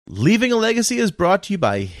Leaving a Legacy is brought to you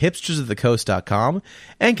by hipstersofthecoast.com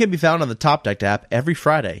and can be found on the Top Deck app every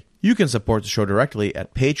Friday. You can support the show directly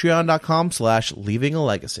at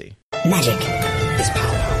patreon.com/leavingalegacy. Magic is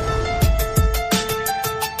power.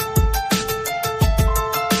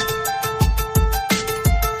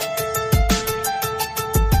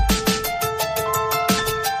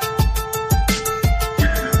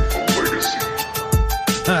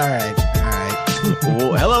 All right.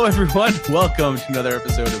 Well, hello, everyone. Welcome to another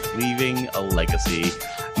episode of Leaving a Legacy.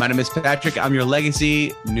 My name is Patrick. I'm your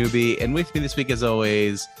Legacy newbie. And with me this week, as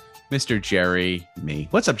always, Mr. Jerry, me.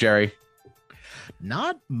 What's up, Jerry?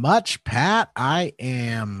 Not much, Pat. I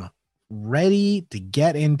am ready to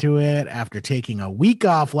get into it after taking a week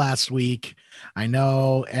off last week. I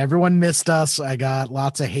know everyone missed us. I got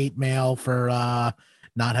lots of hate mail for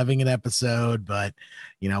not having an episode, but,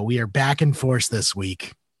 you know, we are back in force this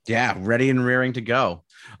week. Yeah, ready and rearing to go.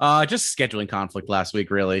 Just scheduling conflict last week,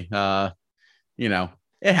 really. You know,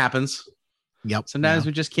 it happens. Yep. Sometimes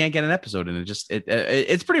we just can't get an episode, and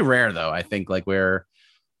it's pretty rare, though. I think like we're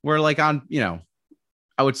like on, you know,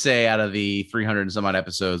 I would say out of the 300 and some odd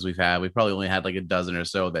episodes we probably only had like a dozen or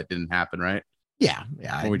so that didn't happen, right? Yeah.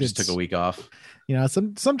 Or we just took a week off. You know,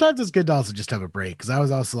 sometimes it's good to also just have a break, because I was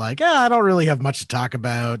also like, I don't really have much to talk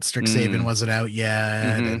about. Strixhaven wasn't out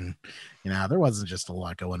yet, and you know, there wasn't just a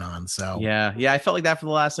lot going on. So yeah, I felt like that for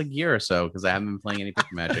the last like year or so, because I haven't been playing any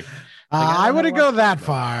Picture Magic. I wouldn't go that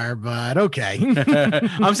far, but okay.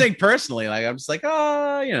 I'm saying personally, like I'm just like,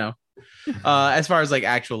 you know, as far as like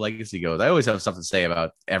actual Legacy goes, I always have stuff to say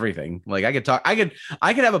about everything. Like I could have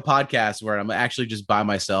a podcast where I'm actually just by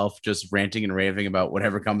myself, just ranting and raving about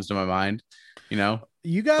whatever comes to my mind. You know,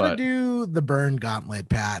 you got to do the burn gauntlet,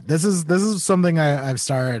 Pat. This is something I've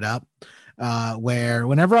started up. Where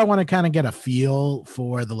whenever I want to kind of get a feel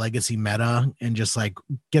for the Legacy meta and just like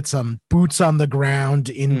get some boots on the ground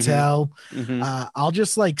intel, I'll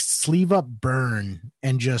just like sleeve up burn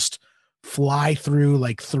and just fly through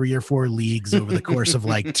like 3 or 4 leagues over the course of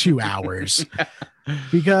like 2 hours.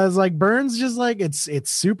 Because like burn's just like it's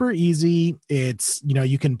super easy. It's, you know,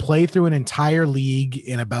 you can play through an entire league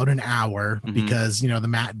in about an hour because, you know,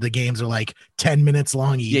 the games are like 10 minutes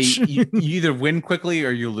long each. Yeah, you either win quickly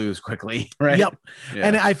or you lose quickly, right? Yep. Yeah.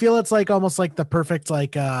 And I feel it's like almost like the perfect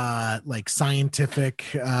like scientific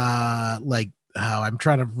I'm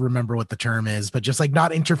trying to remember what the term is, but just like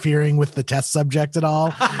not interfering with the test subject at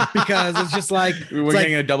all, because it's just like we're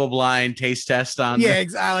getting a double blind taste test on. Yeah,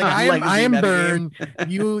 exactly. Like, I am burn.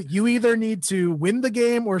 You either need to win the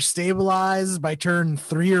game or stabilize by turn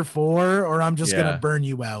 3 or 4, or I'm just gonna burn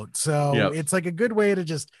you out. So it's like a good way to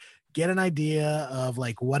just get an idea of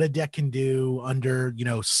like what a deck can do under, you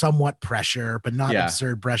know, somewhat pressure, but not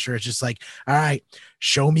absurd pressure. It's just like, all right,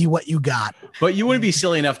 show me what you got. But you wouldn't be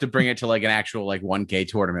silly enough to bring it to like an actual like 1K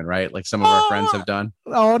tournament, right? Like some of our friends have done.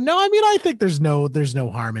 Oh no, I mean, I think there's no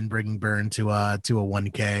harm in bringing burn to a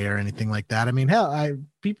 1K or anything like that. I mean, hell,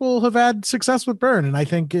 people have had success with burn, and I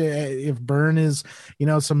think if burn is, you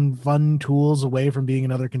know, some fun tools away from being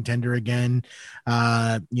another contender again,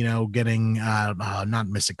 you know, getting not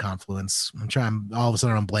Mystic Confluence. All of a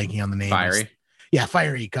sudden I'm blanking on the name.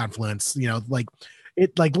 Fiery Confluence. You know, like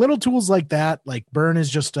it, like little tools like that. Like burn is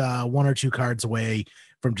just 1 or 2 cards away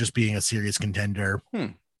from just being a serious contender.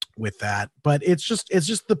 With that, but it's just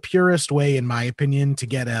the purest way, in my opinion, to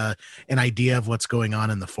get an idea of what's going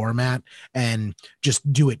on in the format and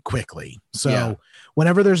just do it quickly. So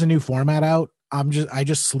whenever there's a new format out, I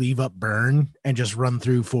just sleeve up burn and just run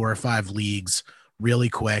through 4 or 5 leagues really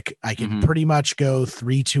quick. I can pretty much go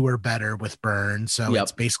 3-2 or better with burn, so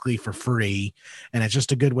it's basically for free, and it's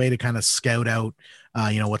just a good way to kind of scout out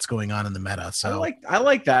you know, what's going on in the meta. So I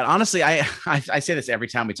like that. Honestly, I say this every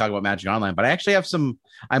time we talk about Magic Online, but I actually have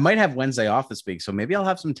I might have Wednesday off this week, so maybe I'll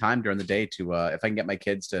have some time during the day to if I can get my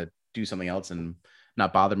kids to do something else and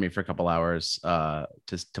not bother me for a couple hours to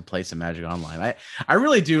play some Magic Online. I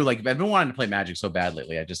really do like. I've been wanting to play Magic so bad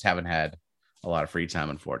lately. I just haven't had a lot of free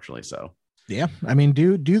time, unfortunately. So yeah, I mean,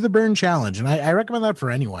 do the burn challenge, and I recommend that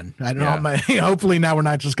for anyone. I don't know. Hopefully now we're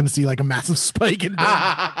not just going to see like a massive spike in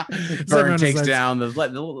burn. Burn takes down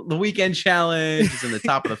the weekend challenge. Is in the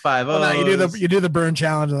top of the 5. Well, no, you do the burn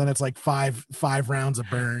challenge, and then it's like five rounds of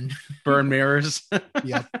burn. Burn mirrors.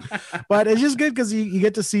 Yep. But it's just good because you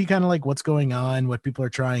get to see kind of like what's going on, what people are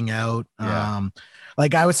trying out. Yeah.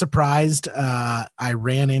 Like I was surprised. I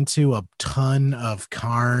ran into a ton of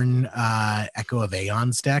Karn Echo of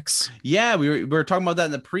Aeons decks. Yeah, we were talking about that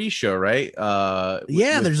in the pre-show, right?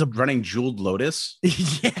 Yeah, there's a running Jeweled Lotus.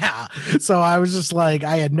 yeah. So I was just like,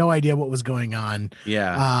 I had no idea what was going on.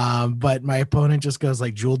 Yeah. But my opponent just goes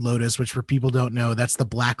like Jeweled Lotus, which for people don't know, that's the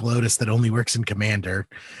Black Lotus that only works in Commander.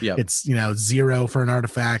 Yeah. It's 0 for an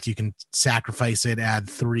artifact. You can sacrifice it, add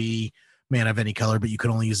 3 mana of any color, but you can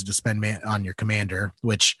only use it to spend on your commander,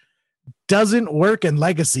 which doesn't work in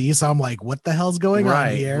Legacy. So I'm like, what the hell's going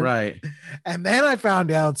on here? Right. And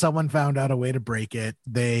then someone found out a way to break it.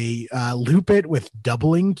 They loop it with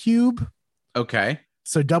Doubling Cube. Okay.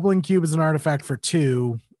 So Doubling Cube is an artifact for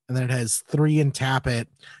 2, and then it has 3 and tap it,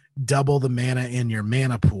 double the mana in your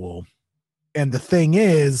mana pool. And the thing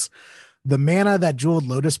is, the mana that Jeweled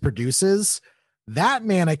Lotus produces, that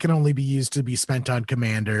mana can only be used to be spent on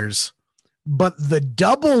commanders. But the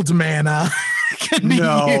doubled mana can be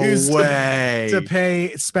used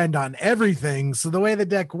to spend on everything. So the way the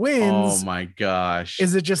deck wins, oh my gosh,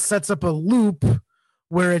 is it just sets up a loop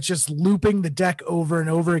where it's just looping the deck over and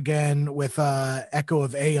over again with Echo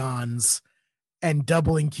of Aeons and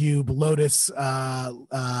Doubling Cube, Lotus,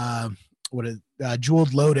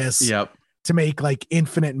 Jeweled Lotus, to make like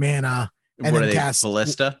infinite mana. And what then cast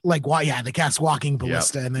Ballista? They cast Walking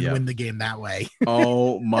Ballista and then win the game that way.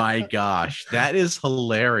 Oh my gosh, that is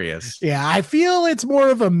hilarious. Yeah, I feel it's more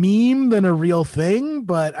of a meme than a real thing,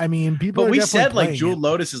 but I mean, people. But we said like Jeweled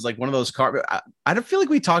Lotus is like one of those cards. I don't feel like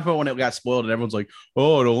we talked about when it got spoiled and everyone's like,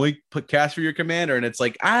 "Oh, it only put cast for your commander," and it's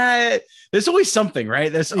like, there's always something,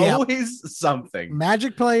 right? There's always something.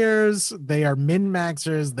 Magic players, they are min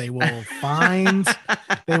maxers. They will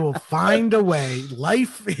find a way.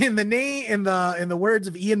 Life in the words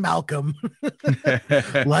of Ian Malcolm,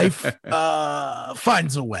 life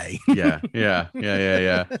finds a way. Yeah.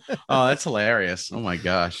 Oh, that's hilarious. Oh my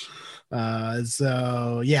gosh.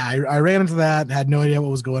 So yeah, I ran into that, had no idea what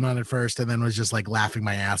was going on at first, and then was just like laughing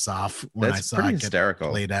my ass off when I saw it hysterical.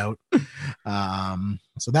 Get played out.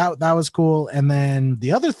 So that was cool. And then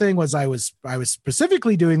the other thing was I was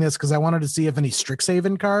specifically doing this because I wanted to see if any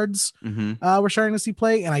Strixhaven cards were starting to see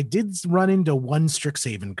play, and I did run into one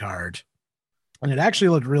Strixhaven card. And it actually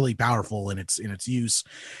looked really powerful in its use.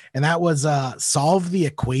 And that was Solve the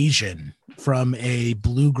Equation from a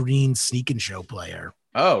blue-green Sneak and Show player.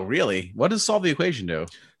 Oh, really? What does Solve the Equation do?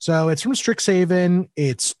 So it's from Strixhaven.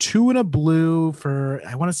 It's 2 and a blue for,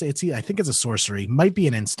 I want to say I think it's a sorcery. Might be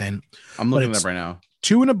an instant. I'm looking it up right now.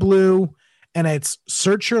 2 and a blue, and it's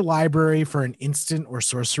search your library for an instant or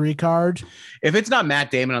sorcery card. If it's not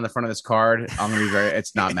Matt Damon on the front of this card, I'm going to be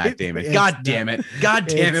it's not Matt Damon. God damn it,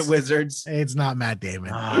 Wizards. It's not Matt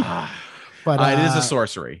Damon. But it is a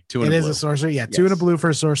sorcery. 2 and a blue. It is a sorcery. Yeah, 2 and a blue for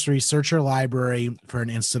a sorcery. Search your library for an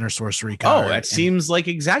instant or sorcery card. Oh, that seems like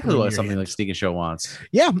exactly what something like Sneak and Show wants.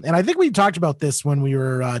 Yeah, and I think we talked about this when we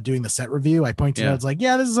were doing the set review. I pointed out, it's like,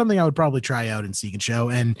 this is something I would probably try out in Sneak and Show.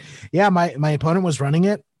 And yeah, my opponent was running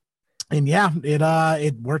it. And yeah,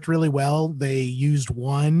 it worked really well. They used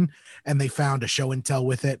one and they found a show and tell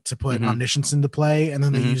with it to put Omniscience into play. And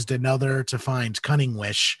then they used another to find Cunning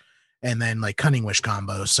Wish, and then like Cunning Wish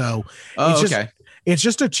combo. So it's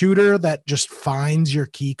just a tutor that just finds your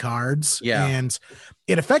key cards. Yeah. And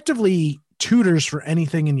it effectively tutors for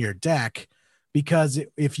anything in your deck, because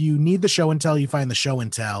if you need the show and tell, you find the show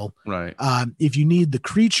and tell. Right. If you need the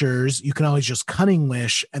creatures, you can always just Cunning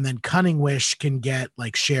Wish, and then Cunning Wish can get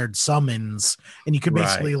like shared summons, and you can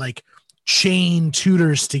basically like chain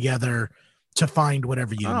tutors together to find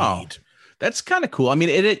whatever you need. That's kind of cool. I mean,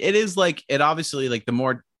 it is like, it obviously like the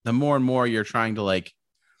more and more you're trying to like,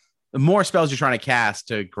 the more spells you're trying to cast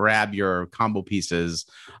to grab your combo pieces,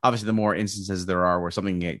 obviously the more instances there are where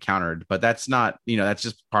something can get countered, but that's not, that's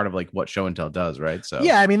just part of like what show and tell does. Right. So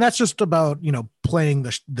yeah, I mean, that's just about, playing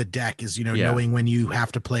the deck is, knowing when you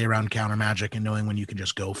have to play around counter magic and knowing when you can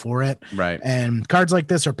just go for it. Right. And cards like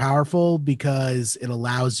this are powerful because it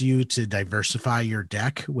allows you to diversify your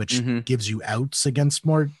deck, which gives you outs against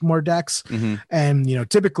more decks. And,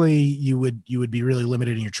 typically you would be really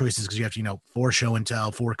limited in your choices because you have to, 4 show and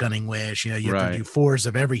tell, 4 Cunning Wish, you have to do 4s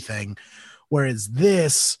of everything. Whereas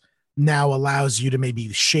this now allows you to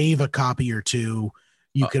maybe shave a copy or 2.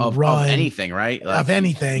 You can run of anything, right? Of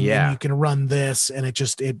anything. Yeah. And you can run this, and it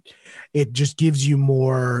just gives you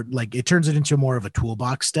more, like, it turns it into more of a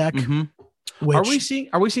toolbox deck. Which, are we seeing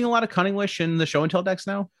a lot of Cunning Wish in the show and tell decks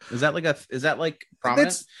now? Is that like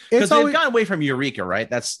prominent? Because they've gone away from Eureka, right?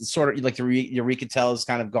 That's sort of like the Eureka tell has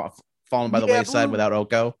kind of fallen by the wayside without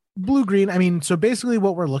Oko. blue green. I mean, so basically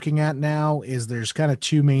what we're looking at now is there's kind of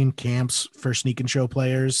two main camps for sneak and show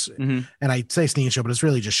players. Mm-hmm. And I say sneak and show, but it's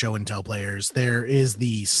really just show and tell players. There is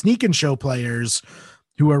the sneak and show players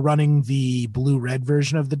who are running the blue red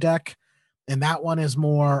version of the deck. And that one is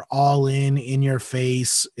more all in your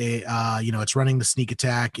face. It's running the sneak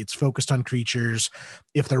attack. It's focused on creatures.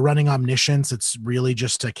 If they're running omniscience, it's really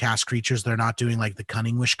just to cast creatures. They're not doing like the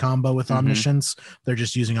cunning wish combo with omniscience. They're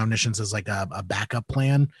just using omniscience as like a backup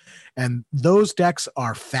plan. And those decks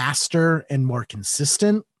are faster and more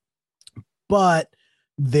consistent, but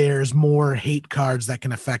there's more hate cards that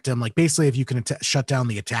can affect them. Like basically if you can shut down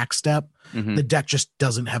the attack step, the deck just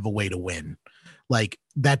doesn't have a way to win. Like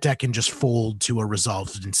that deck can just fold to a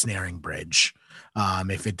resolved ensnaring bridge.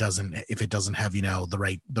 If it doesn't have,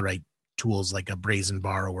 the right tools like a brazen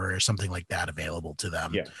borrower or something like that available to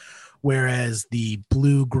them. Yeah. Whereas the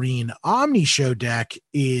blue green Omni Show deck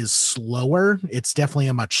is slower. It's definitely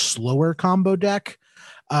a much slower combo deck.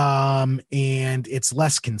 And it's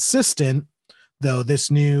less consistent. Though this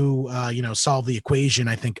new, solve the equation,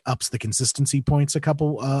 I think ups the consistency points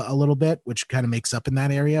a little bit, which kind of makes up in that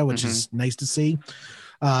area, which is nice to see.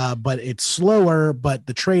 But it's slower, but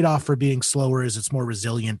the trade-off for being slower is it's more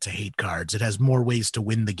resilient to hate cards. It has more ways to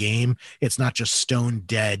win the game. It's not just stone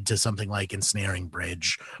dead to something like Ensnaring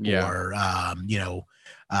Bridge or,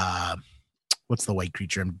 what's the white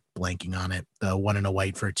creature? I'm blanking on it. The 1 and a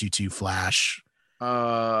white for a 2/2 flash.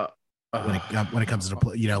 When it comes to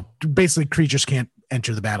play, basically creatures can't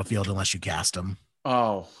enter the battlefield unless you cast them.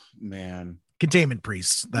 Oh man, Containment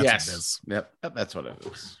Priests. That's what it is. Yep, that's what it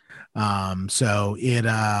is. So it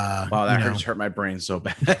wow, that hurt my brain so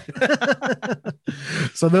bad.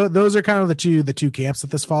 So those are kind of the two camps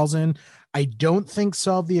that this falls in. I don't think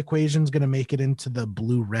Solve the Equation is going to make it into the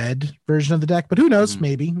blue red version of the deck, but who knows?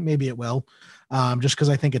 Maybe it will. Just because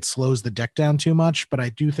I think it slows the deck down too much, but I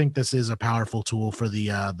do think this is a powerful tool for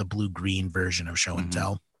the blue green version of Show and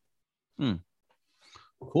Tell.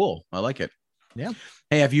 Cool, I like it. Yeah.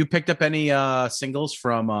 Hey, have you picked up any singles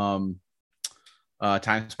from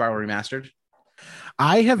Time Spiral Remastered?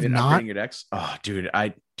 I have not. Your decks? Oh, dude,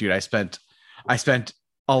 I spent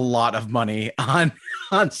a lot of money on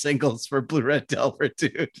singles for Blue Red Delver,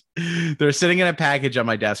 dude. They're sitting in a package on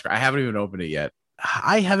my desk. I haven't even opened it yet.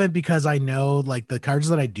 I haven't because I know like the cards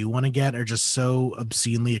that I do want to get are just so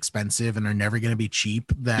obscenely expensive and are never going to be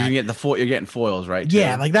cheap that you're getting foils, right?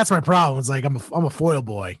 Yeah, like that's my problem. It's like I'm a foil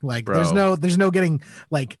boy. Like Bro. there's no getting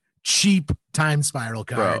like cheap Time Spiral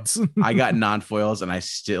cards. Bro, I got non-foils and I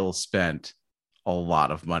still spent a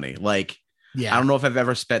lot of money. Like, yeah, I don't know if I've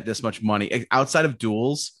ever spent this much money outside of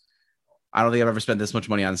duels. I don't think I've ever spent this much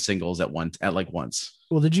money on singles at once.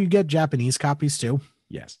 Well, did you get Japanese copies too?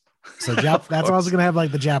 Yes. So that's also gonna have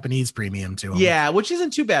like the Japanese premium too. Yeah, which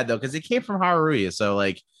isn't too bad though, because it came from Haruya. So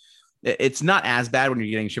like, it's not as bad when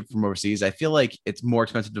you're getting shipped from overseas. I feel like it's more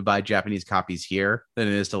expensive to buy Japanese copies here than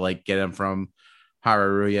it is to like get them from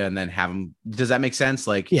Haruya and then have them. Does that make sense?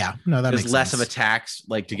 Like, yeah, no, that there's makes less sense. of a tax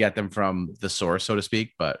like to get them from the source, so to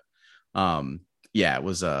speak. But yeah, it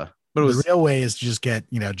was but it was the real way is to just get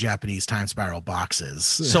Japanese Time Spiral boxes.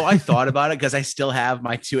 So I thought about it because I still have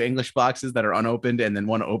my 2 English boxes that are unopened and then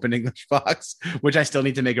 1 open English box, which I still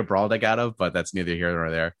need to make a brawl deck out of, but that's neither here nor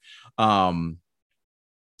there.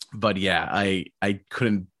 But yeah, I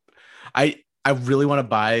couldn't. I really want to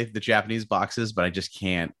buy the Japanese boxes, but I just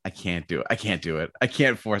can't. I can't do it. I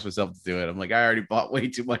can't force myself to do it. I'm like, I already bought way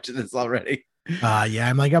too much of this already. Yeah,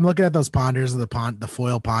 I'm looking at those ponders. The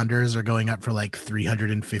foil ponders are going up for like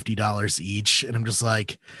 $350 each, and I'm just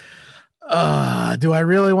like, do I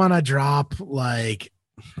really want to drop like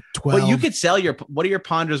 12? But you could sell what are your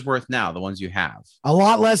ponders worth now? The ones you have, a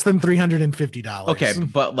lot less than $350. Okay,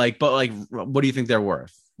 but what do you think they're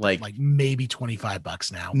worth? Like maybe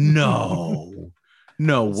 $25 now.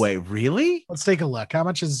 No way, really? Let's take a look. How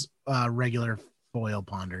much is regular foil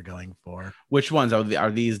ponder going for? Which ones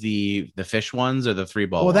are these? The fish ones or the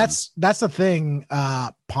 3-ball? Well, that's the thing.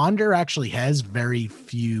 Ponder actually has very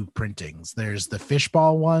few printings. There's the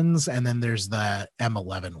fishball ones, and then there's the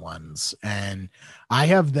M11 ones, and I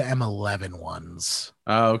have the M11 ones.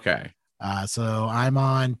 Oh, okay. So I'm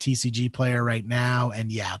on TCG Player right now,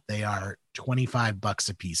 and yeah, they are $25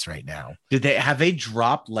 a piece right now. Have they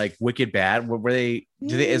dropped like wicked bad?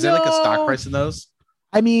 Is there like a stock price in those?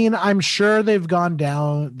 I mean, I'm sure they've gone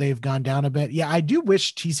down. They've gone down a bit. Yeah, I do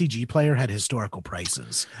wish TCG Player had historical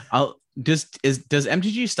prices. Does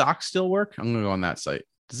MTG stock still work? I'm gonna go on that site.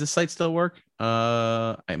 Does this site still work?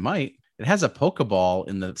 It might. It has a Pokeball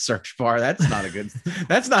in the search bar. That's not a good.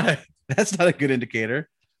 that's not a good indicator.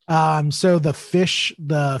 So the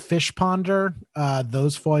fish ponder,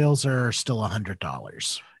 those foils are still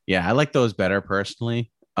 $100. Yeah, I like those better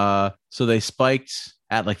personally. So they spiked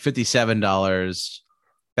at like $57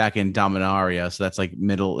 back in Dominaria. So that's like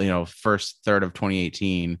middle, first third of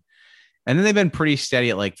 2018. And then they've been pretty steady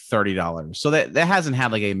at like $30. So that hasn't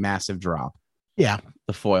had like a massive drop. Yeah.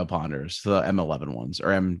 The foil ponders, the M11 ones or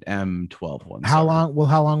M12 ones. How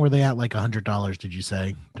long were they at? Like $100, did you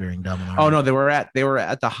say, during Dominaria? Oh no, they were at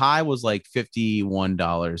the high was like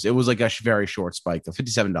 $51. It was like a very short spike, the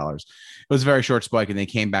 $57. It was a very short spike, and they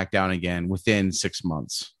came back down again within 6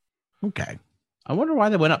 months. Okay. I wonder why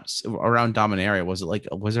they went up around Dominaria.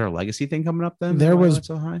 Was there a legacy thing coming up then? There was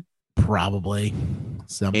so high. Probably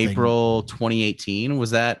something. April 2018.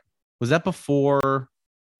 Was that before?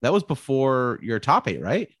 That was before your top 8,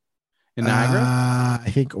 right? In Niagara, I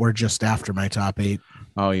think, or just after my top 8.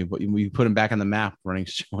 Oh, you put him back on the map, running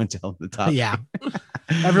show and tell the top. Yeah,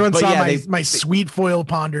 everyone saw my sweet foil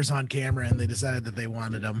ponders on camera, and they decided that they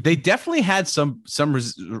wanted them. They definitely had some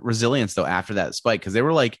resilience though after that spike, because they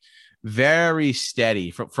were like very steady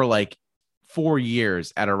for like 4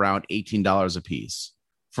 years at around $18 a piece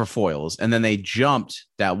for foils, and then they jumped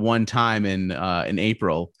that one time in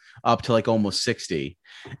April up to like almost 60,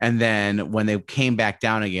 and then when they came back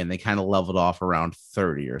down again, they kind of leveled off around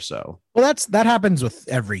 30 or so. Well, that happens with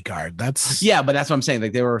every card. But that's what I'm saying.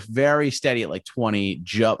 Like they were very steady at like 20,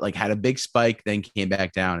 like had a big spike, then came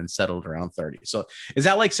back down and settled around 30. So is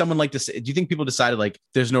that like someone like this? Do you think people decided like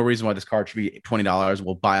there's no reason why this card should be $20?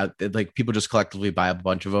 We'll buy it. Like people just collectively buy a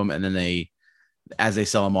bunch of them, and then as they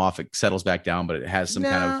sell them off, it settles back down, but it has some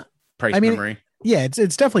kind of price memory. Yeah,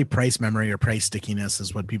 it's definitely price memory or price stickiness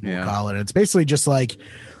is what people will call it. It's basically just like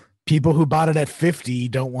people who bought it at 50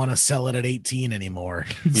 don't want to sell it at 18 anymore.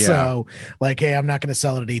 Yeah. So like, hey, I'm not going to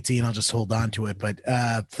sell it at 18. I'll just hold on to it. But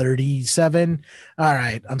 37, all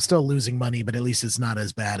right, I'm still losing money, but at least it's not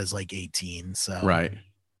as bad as like 18. So right.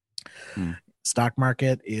 Stock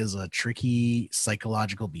market is a tricky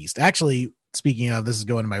psychological beast. Actually, speaking of, this is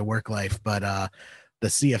going to my work life, but the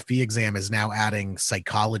CFP exam is now adding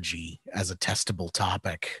psychology as a testable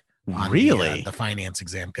topic on the finance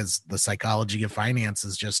exam, because the psychology of finance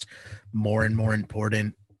is just more and more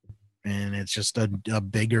important, and it's just a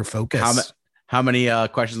bigger focus. How many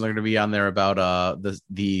questions are going to be on there about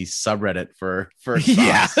the subreddit for stocks?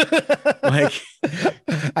 Yeah. Like,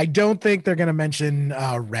 I don't think they're going to mention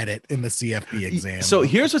Reddit in the CFP exam. So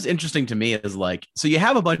here's what's interesting to me is like, so you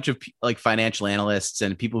have a bunch of like financial analysts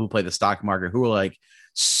and people who play the stock market who are like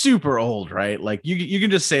super old, right? Like you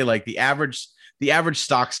can just say like the average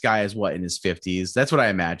stocks guy is what, in his 50s. That's what I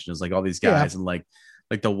imagine, is like all these guys and like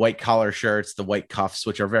the white collar shirts, the white cuffs,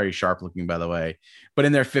 which are very sharp looking, by the way, but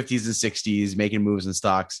in their 50s and 60s making moves in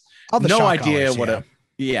stocks. No idea what a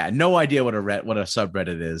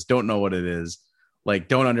subreddit is. Don't know what it is. Like,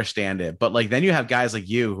 don't understand it. But like, then you have guys like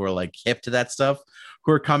you who are like hip to that stuff,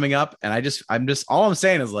 who are coming up. And I'm just all I'm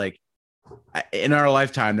saying is like, in our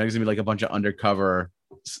lifetime, there's gonna be like a bunch of undercover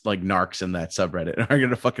like narcs in that subreddit are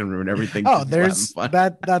gonna fucking ruin everything. Oh, that's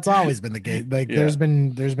always been the case. Like there's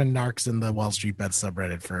been narcs in the Wall Street Bets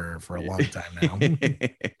subreddit for a long time now.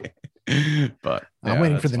 But I'm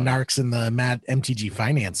waiting for the narcs in the MTG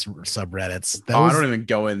Finance subreddits. I don't even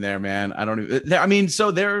go in there, man. I don't even. I mean,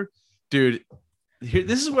 so dude.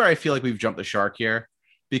 This is where I feel like we've jumped the shark here,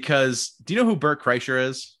 because do you know who Bert Kreischer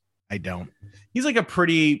is? I don't. He's like a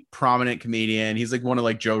pretty prominent comedian. He's like one of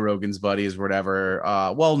like Joe Rogan's buddies, or whatever.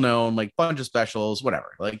 Well known, like bunch of specials,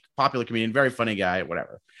 whatever. Like popular comedian, very funny guy,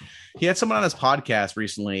 whatever. He had someone on his podcast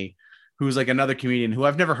recently who's like another comedian who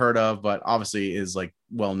I've never heard of, but obviously is like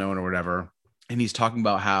well known or whatever. And he's talking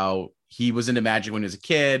about how he was into Magic when he was a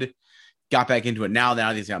kid, got back into it now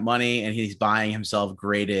that he's got money, and he's buying himself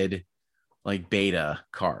graded like beta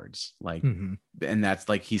cards, like, and that's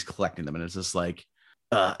like he's collecting them, and it's just like.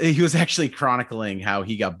 He was actually chronicling how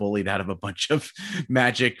he got bullied out of a bunch of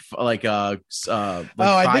Magic buy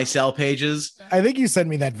sell pages. I think you sent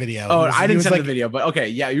me that video. Oh, I didn't send the video, but okay,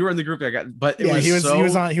 yeah, you were in the group that but he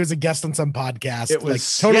was a guest on some podcast. It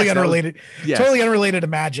was like totally unrelated, totally unrelated to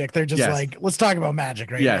Magic. They're just like, let's talk about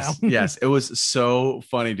Magic right now. Yes, it was so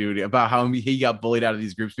funny, dude, about how he got bullied out of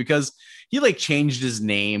these groups because he like changed his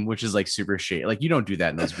name, which is like super shady. Like you don't do that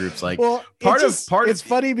in those groups. Like, well, it's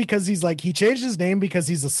funny because he's like, he changed his name because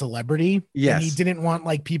he's a celebrity. Yes. And he didn't want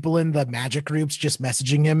like people in the Magic groups just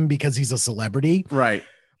messaging him because he's a celebrity. Right.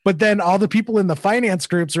 But then all the people in the finance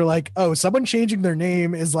groups are like, oh, someone changing their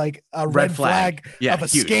name is like a red flag of a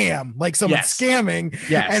huge scam, like someone scamming.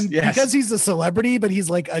 Yes. Because he's a celebrity, but he's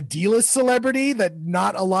like a D-list celebrity that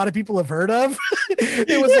not a lot of people have heard of.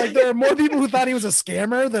 It was like there are more people who thought he was a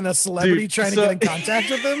scammer than a celebrity trying to get in contact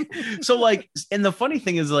with him. So like, and the funny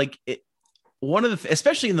thing is like, one of the,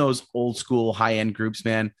 especially in those old school high end groups,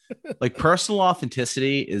 man, like personal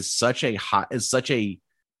authenticity is such a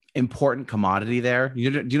important commodity there. Do you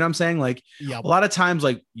know what I'm saying? Like Yep. a lot of times,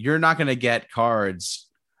 like you're not going to get cards.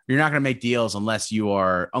 You're not going to make deals unless you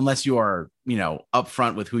are,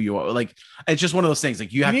 upfront with who you are. Like, it's just one of those things.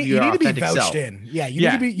 Like you need to be vouched in. Yeah.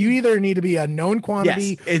 You either need to be a known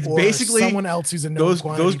quantity. Yes, it's or basically someone else who's a known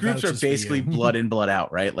quantity. Those groups are basically blood in, blood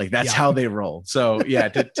out, right? Like that's how they roll. So yeah,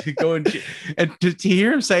 to go and to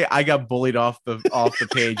hear him say, I got bullied off the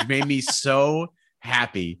page made me so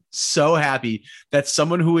happy that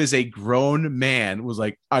someone who is a grown man was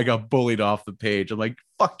like, I got bullied off the page. I'm like,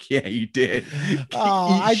 fuck yeah, you did.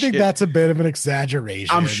 I think that's a bit of an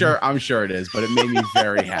exaggeration. I'm sure it is, but it made me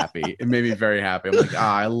very happy. I'm like,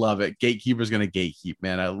 I love it. Gatekeeper's gonna gatekeep,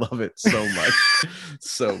 man. I love it so much.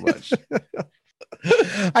 So much.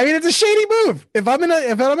 I mean, it's a shady move. If I'm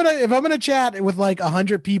gonna chat with like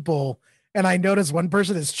 100 people and I notice one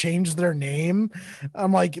person has changed their name,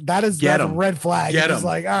 I'm like, that's a red flag. It's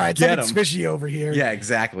like, all right, something's fishy over here. Yeah,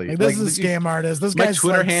 exactly. Like, this is a scam artist. This my guy's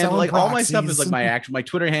Twitter handle, like proxies. all my stuff is like my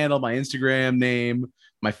Twitter handle, my Instagram name,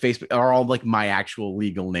 my Facebook are all like my actual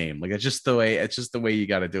legal name. Like it's just the way you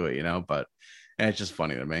got to do it, But it's just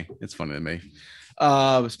funny to me. It's funny to me.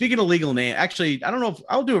 Speaking of legal name, actually, I don't know if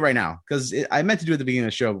I'll do it right now because I meant to do it at the beginning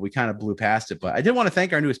of the show, but we kind of blew past it. But I did want to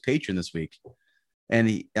thank our newest patron this week.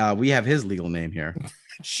 And we have his legal name here.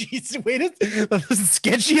 Jeez, the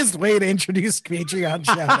sketchiest way to introduce Patreon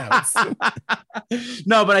shout-outs.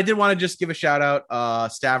 No, but I did want to just give a shout out,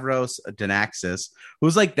 Stavros Danaxis,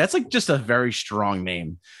 who's like, that's like just a very strong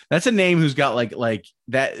name. That's a name who's got like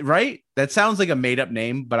that, right? That sounds like a made up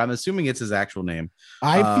name, but I'm assuming it's his actual name.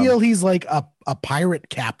 I feel he's like a pirate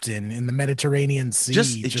captain in the Mediterranean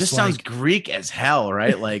Sea. It just sounds Greek as hell,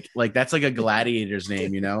 right? like that's like a gladiator's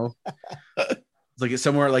name, It's like it's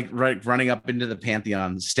somewhere like running up into the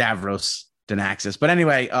pantheon, Stavros Danaxis. But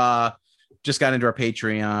anyway, just got into our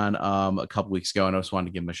Patreon a couple weeks ago, and I just wanted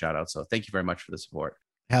to give him a shout out. So thank you very much for the support.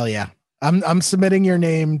 Hell yeah. I'm submitting your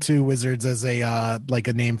name to Wizards as a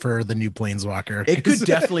name for the new Planeswalker. It could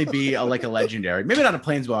definitely be a legendary, maybe not a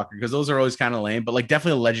Planeswalker because those are always kind of lame, but like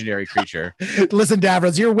definitely a legendary creature. Listen,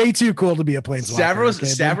 Davros, you're way too cool to be a Planeswalker.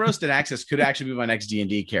 Stavros Danaxis could actually be my next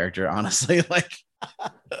D&D character, honestly. Like.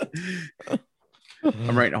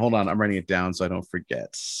 I'm writing it down so I don't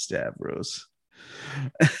forget. Stavros.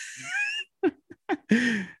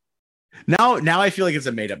 Now I feel like it's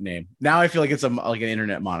a made up name. Now I feel like it's like an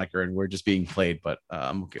internet moniker and we're just being played, but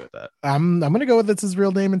I'm okay with that. I'm gonna go with it's his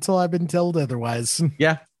real name until I've been told otherwise.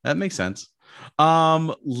 Yeah, that makes sense.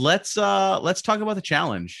 Let's talk about the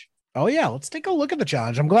challenge. Oh yeah, let's take a look at the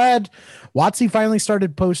challenge. I'm glad WotC finally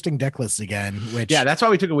started posting deck lists again. That's why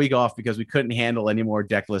we took a week off because we couldn't handle any more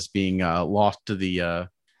deck lists being lost to the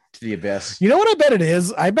abyss. You know what I bet it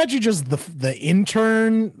is? I bet you just the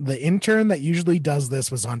intern that usually does this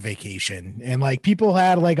was on vacation, and like people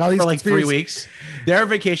had like all these for like 3 weeks. Their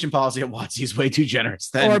vacation policy at WotC is way too generous.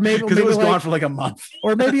 Then, or maybe because it was gone for like a month.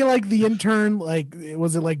 Or maybe like the intern,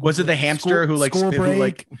 was it the hamster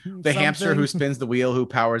hamster who spins the wheel who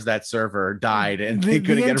powers that server died and they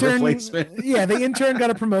couldn't get a replacement. Yeah, the intern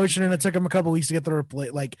got a promotion and it took him a couple weeks to get the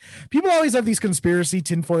replace. Like people always have these conspiracy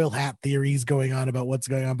tinfoil hat theories going on about what's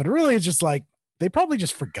going on, but really it's just like they probably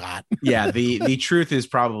just forgot. Yeah, the truth is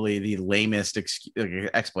probably the lamest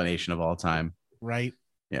explanation of all time. Right.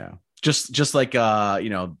 Yeah. Just like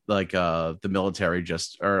the military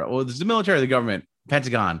the military, the government,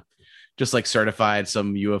 Pentagon just like certified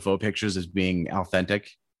some UFO pictures as being authentic,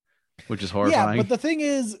 which is horrifying. Yeah, but the thing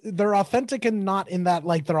is, they're authentic and not in that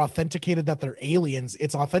like they're authenticated that they're aliens.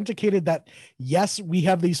 It's authenticated that yes, we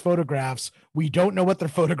have these photographs. We don't know what they're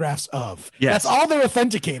photographs of. Yes. That's all they're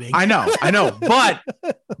authenticating. I know, but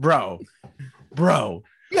bro.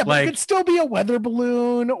 Yeah, but it could still be a weather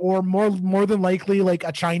balloon or more than likely like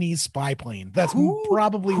a Chinese spy plane. That's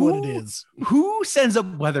probably what it is. Who sends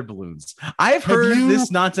up weather balloons? I've heard this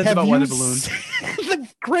nonsense about weather balloons. The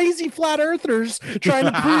crazy flat earthers trying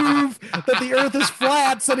to prove that the earth is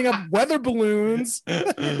flat, setting up weather balloons.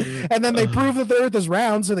 And then they prove that the earth is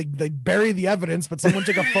round. So they bury the evidence, but someone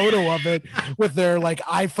took a photo of it with their like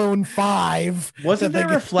iPhone 5. Wasn't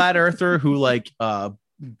there a flat earther who like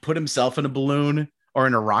put himself in a balloon or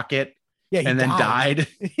in a rocket and then died?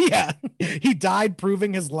 Yeah, he died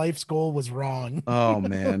proving his life's goal was wrong. Oh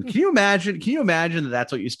man, can you imagine that that's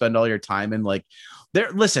what you spend all your time in? Like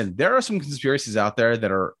there are some conspiracies out there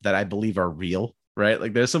that I believe are real, right?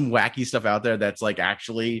 Like there's some wacky stuff out there that's like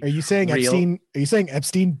actually Are you saying real.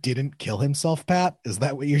 Epstein didn't kill himself, Pat? Is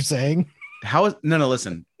that what you're saying? No,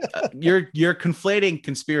 listen. You're conflating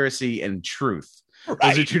conspiracy and truth.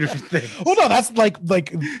 Those are two different things. Well, no, that's like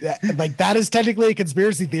that is technically a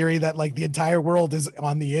conspiracy theory that like the entire world is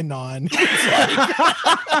on the on.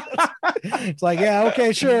 It's like, yeah,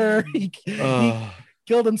 okay, sure. He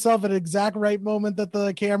killed himself at the exact right moment that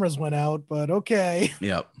the cameras went out, but okay.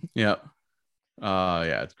 Yep.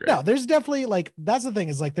 Yeah, it's great. No, there's definitely like that's the thing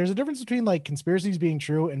is like there's a difference between like conspiracies being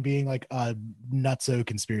true and being like a nutso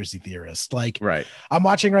conspiracy theorist. Like, right. I'm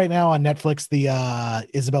watching right now on Netflix the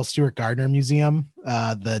Isabel Stewart Gardner Museum,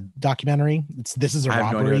 the documentary. This is a I have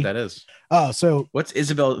robbery. no idea what that is. Oh, so what's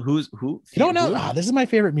Isabel? Who? You don't know? Oh, this is my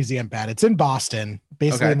favorite museum, Pat. It's in Boston.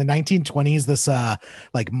 Basically, in the 1920s, this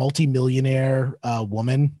like multimillionaire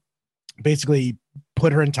woman basically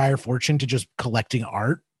put her entire fortune to just collecting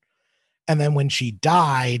art. And then when she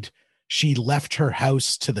died, she left her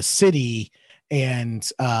house to the city and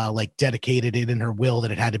like dedicated it in her will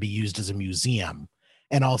that it had to be used as a museum.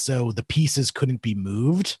 And also the pieces couldn't be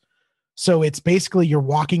moved. So it's basically you're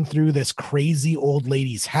walking through this crazy old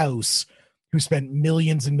lady's house who spent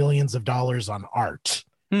millions and millions of dollars on art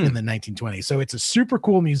in the 1920s. So it's a super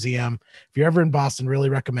cool museum. If you're ever in Boston, really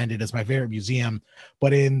recommend it. It's my favorite museum.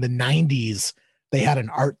 But in the 90s, they had an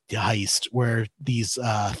art heist where these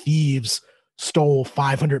thieves stole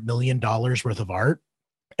 $500 million worth of art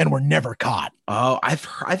and were never caught. Oh, I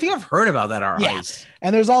think I've heard about that art heist.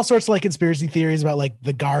 And there's all sorts of like conspiracy theories about like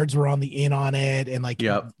the guards were on the in on it, and like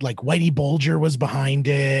like Whitey Bulger was behind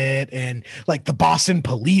it, and like the Boston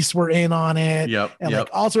police were in on it. And like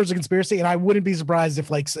all sorts of conspiracy. And I wouldn't be surprised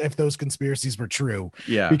if those conspiracies were true.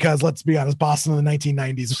 Yeah. Because let's be honest, Boston in the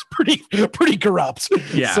 1990s was pretty corrupt.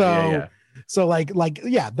 So like,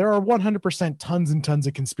 there are 100% tons and tons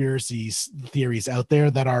of conspiracy theories out there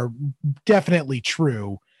that are definitely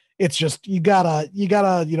true. It's just, you gotta,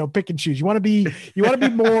 pick and choose. You want to be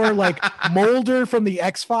more like Mulder from the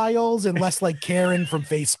X-Files and less like Karen from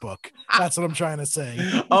Facebook. That's what I'm trying to say.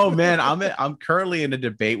 Oh man, I'm currently in a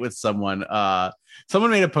debate with someone.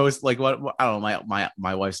 Someone made a post like what I don't know,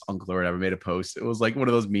 my wife's uncle or whatever made a post. It was like one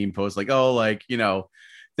of those meme posts, like, oh, like,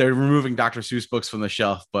 they're removing Dr. Seuss books from the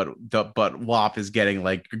shelf, but WAP is getting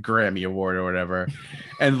like a Grammy award or whatever.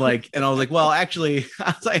 And I was like, well, actually,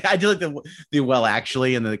 I did like the well,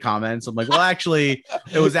 actually, in the comments. I'm like, well, actually,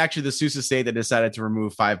 it was actually the Seuss estate that decided to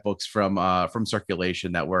remove 5 books from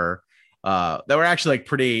circulation that were actually like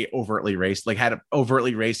pretty overtly racist, like had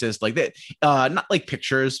overtly racist, like that, not like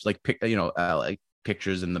pictures, like like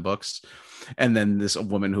pictures in the books. And then this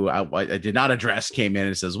woman who I did not address came in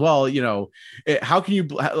and says, well, how can you,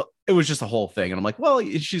 it was just a whole thing. And I'm like, well,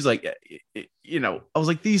 she's like, I was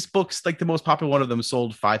like, these books, like the most popular one of them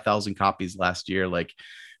sold 5,000 copies last year. Like,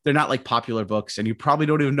 they're not like popular books, and you probably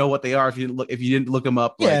don't even know what they are if you didn't look them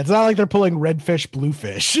up. Yeah, it's not like they're pulling Redfish,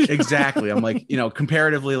 Bluefish. Exactly. I'm like,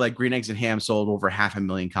 comparatively, like Green Eggs and Ham sold over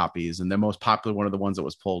 500,000 copies, and the most popular one of the ones that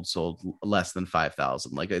was pulled sold less than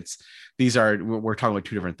 5,000. Like, we're talking about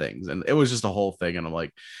two different things, and it was just a whole thing. And I'm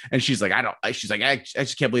like, and she's like, she's like, I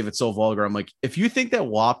just can't believe it's so vulgar. I'm like, if you think that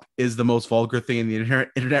WAP is the most vulgar thing in the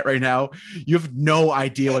internet right now, you have no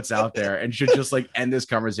idea what's out there, and should just like end this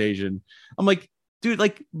conversation. I'm like, dude,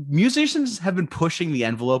 like musicians have been pushing the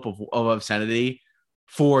envelope of obscenity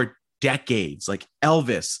for decades. Like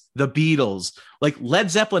Elvis, the Beatles, like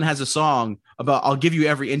Led Zeppelin has a song about "I'll give you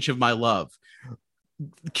every inch of my love."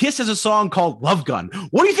 Kiss has a song called "Love Gun."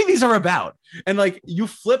 What do you think these are about? And like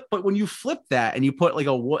but when you flip that and you put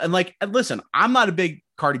like and listen, I'm not a big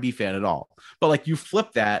Cardi B fan at all, but like you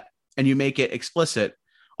flip that and you make it explicit.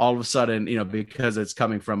 All of a sudden, because it's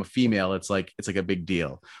coming from a female, it's like a big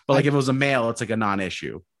deal. But like if it was a male, it's like a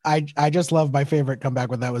non-issue. I just love my favorite comeback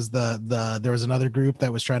when that was there was another group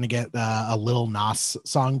that was trying to get a Lil Nas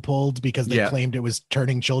song pulled because they claimed it was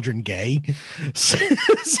turning children gay. So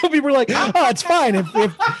people were like, oh, it's fine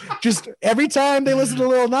if just every time they listen to a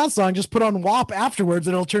Lil Nas song, just put on WAP afterwards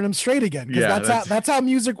and it'll turn them straight again. Because that's how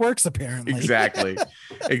music works, apparently.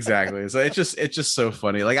 Exactly. So it's just so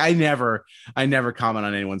funny. Like I never comment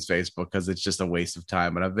on anyone's Facebook because it's just a waste of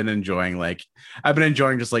time. But I've been enjoying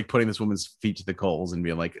just like putting this woman's feet to the coals and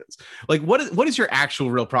being like what is your actual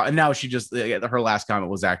real problem? And now she just her last comment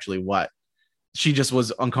was actually what she just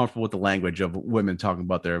was uncomfortable with the language of women talking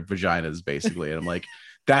about their vaginas, basically. And I'm like,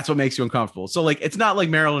 that's what makes you uncomfortable. So like, it's not like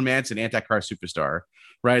Marilyn Manson, anti-car superstar,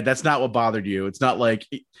 right? That's not what bothered you. It's not like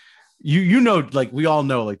like we all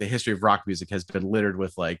know, like the history of rock music has been littered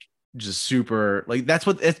with like just super, like that's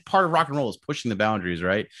what it's part of rock and roll is pushing the boundaries,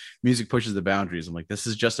 right? Music pushes the boundaries. I'm like, this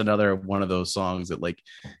is just another one of those songs that like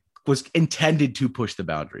was intended to push the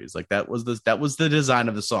boundaries. Like that was the design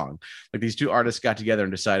of the song. Like these two artists got together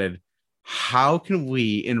and decided, how can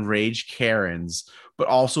we enrage Karens but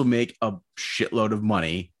also make a shitload of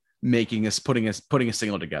money putting a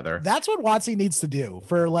single together. That's what WotC needs to do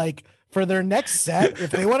for their next set.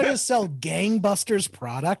 If they want to just sell gangbusters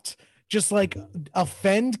product, just like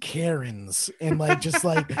offend Karens and like just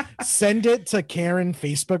like send it to Karen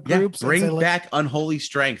Facebook groups. Bring and say, back Unholy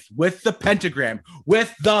Strength with the pentagram.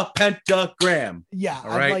 Yeah, all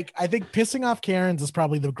right. I think pissing off Karens is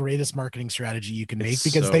probably the greatest marketing strategy you can make, It's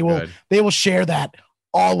because so they will share that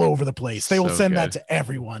all over the place. They will So send good. that to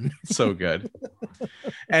everyone. So good.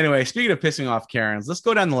 Anyway, speaking of pissing off Karens, let's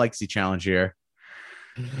go down the Legacy Challenge here.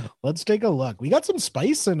 Let's take a look. We got some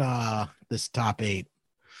spice in this top 8.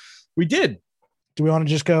 We did. Do we want to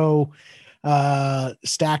just go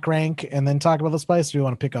stack rank and then talk about the spice? Or do we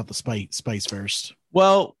want to pick out the spice first?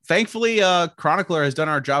 Well, thankfully, Chronicler has done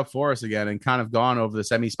our job for us again and kind of gone over the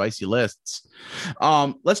semi-spicy lists.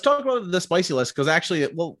 Let's talk about the spicy list, because actually,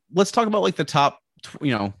 let's talk about like the top.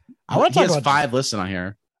 I want to talk about 5 lists on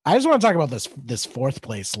here. I just want to talk about this 4th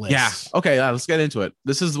place list. Yeah. Okay. Let's get into it.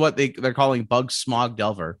 This is what they're calling Bug Smog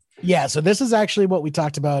Delver. Yeah, so this is actually what we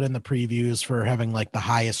talked about in the previews for having like the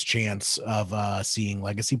highest chance of seeing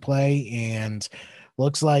Legacy play, and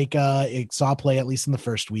looks like it saw play at least in the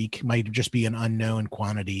first week. Might just be an unknown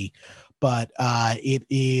quantity, but it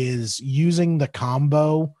is using the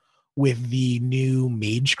combo with the new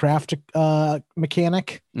Magecraft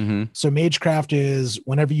mechanic. Mm-hmm. So Magecraft is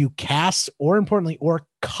whenever you cast, or importantly, or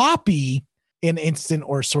copy an instant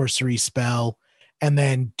or sorcery spell and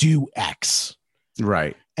then do X.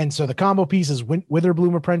 Right. And so the combo piece is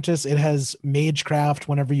Witherbloom Apprentice. It has Magecraft.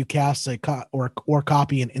 Whenever you cast or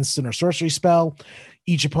copy an instant or sorcery spell,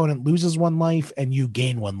 each opponent loses 1 life and you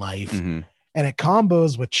gain 1 life. Mm-hmm. And it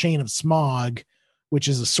combos with Chain of Smog, which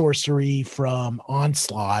is a sorcery from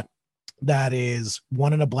Onslaught that is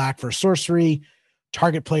 1 and a black for sorcery.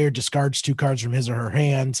 Target player discards 2 cards from his or her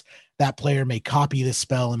hand. That player may copy this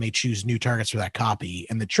spell and may choose new targets for that copy.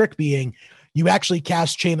 And the trick being, you actually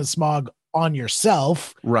cast Chain of Smog on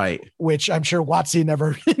yourself, right? Which I'm sure WotC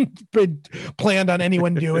never been planned on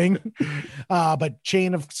anyone doing. But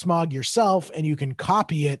Chain of Smog yourself, and you can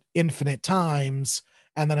copy it infinite times.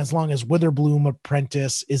 And then as long as Witherbloom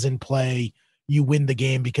Apprentice is in play, you win the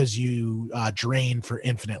game because you drain for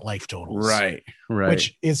infinite life totals. Right.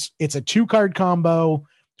 Which it's a 2-card combo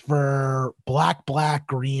for black,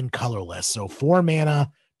 green, colorless. So 4 mana,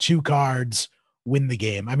 2 cards, win the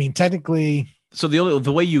game. I mean, technically. So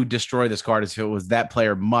the way you destroy this card is if it was that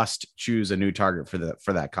player must choose a new target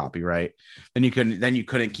for that copy, right? Then you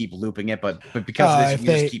couldn't keep looping it, but because of this,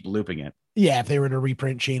 you just keep looping it. Yeah, if they were to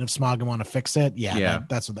reprint Chain of Smog and want to fix it,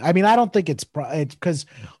 that's what I mean. I don't think it's because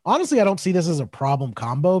honestly, I don't see this as a problem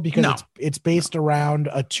combo because it's based around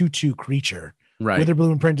a 2/2 creature. Right.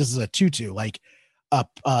 Witherbloom Apprentice is a 2/2, like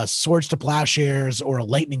a Swords to Plowshares or a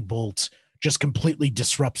Lightning Bolt just completely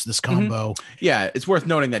disrupts this combo. Mm-hmm. Yeah, it's worth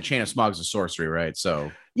noting that Chain of Smog is a sorcery, right? So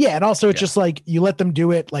yeah, and also it's just like you let them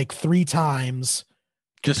do it like 3 times.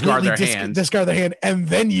 Discard their hand, and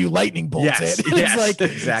then you lightning bolt it. Yes, exactly.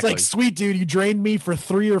 It's like, sweet dude, you drained me for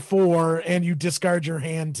 3 or 4, and you discard your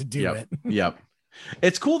hand to do it. Yep.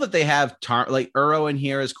 It's cool that they have like Uro in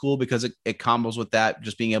here is cool because it combos with that,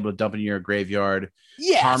 just being able to dump into your graveyard.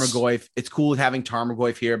 Yes. Tarmogoyf. It's cool with having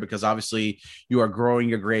Tarmogoyf here because obviously you are growing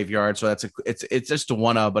your graveyard. So it's just a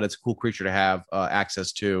 1/of, but it's a cool creature to have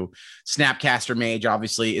access to. Snapcaster Mage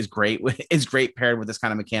obviously is great paired with this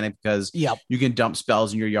kind of mechanic because you can dump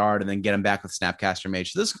spells in your yard and then get them back with Snapcaster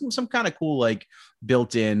Mage. So there's some kind of cool like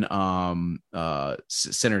built-in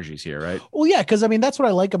synergies here, right? Well, yeah, because I mean that's what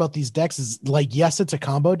I like about these decks is like, yes, it's a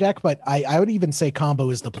combo deck, but I would even say combo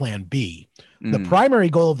is the plan B. The primary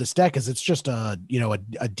goal of this deck is it's just a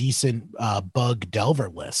decent bug delver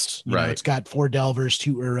list. You know, it's got 4 delvers,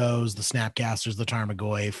 2 Uros, the Snapcasters, the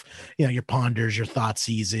Tarmogoyf, your Ponders, your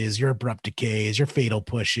Thoughtseizes, your Abrupt Decays, your Fatal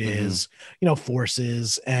Pushes,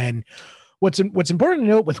 Forces. And what's important to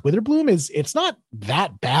note with Witherbloom is it's not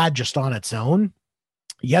that bad just on its own.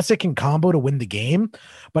 Yes, it can combo to win the game,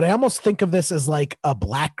 but I almost think of this as like a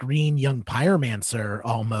black-green young pyromancer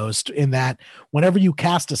almost, in that whenever you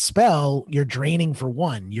cast a spell, you're draining for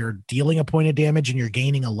 1, you're dealing a point of damage and you're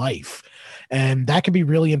gaining a life. And that can be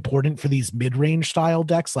really important for these mid-range style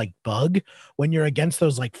decks like Bug. When you're against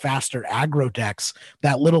those like faster aggro decks,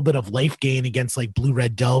 that little bit of life gain against like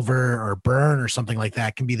Blue-Red Delver or Burn or something like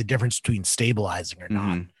that can be the difference between stabilizing or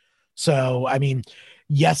not. So, I mean,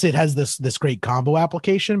 yes, it has this great combo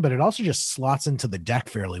application, but it also just slots into the deck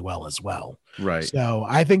fairly well as well. Right. So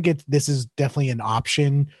I think this is definitely an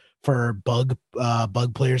option for bug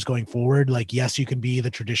players going forward. Like, yes, you can be the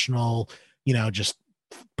traditional, just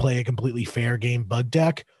play a completely fair game bug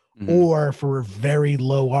deck, Mhm. or for a very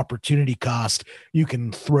low opportunity cost, you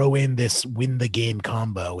can throw in this win the game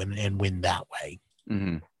combo and win that way.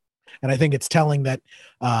 Mhm. And I think it's telling that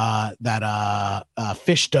Fish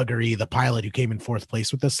Duggery, the pilot who came in fourth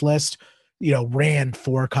place with this list, ran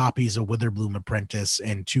 4 copies of Witherbloom Apprentice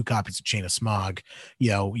and 2 copies of Chain of Smog.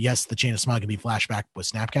 Yes, the Chain of Smog can be flashback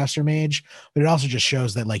with Snapcaster Mage, but it also just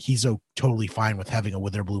shows that like he's totally fine with having a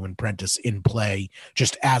Witherbloom Apprentice in play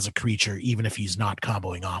just as a creature, even if he's not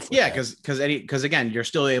comboing off with Yeah, it. because again, you're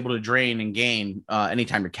still able to drain and gain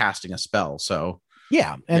anytime you're casting a spell. So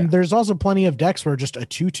Yeah, and yeah. there's also plenty of decks where just a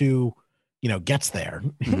 2/2, gets there.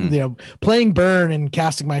 Mhm. Playing burn and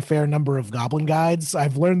casting my fair number of goblin guides,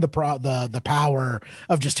 I've learned the power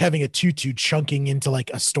of just having a 2/2 chunking into like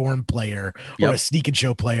a storm player or a Yep. sneak and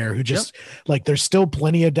show player who Yep. just like there's still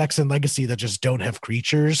plenty of decks in legacy that just don't have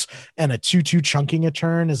creatures, and a 2/2 chunking a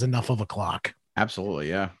turn is enough of a clock. Absolutely.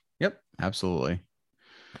 Yeah. Yep. Absolutely.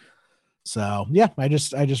 So yeah, I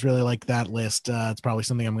just really like that list. It's probably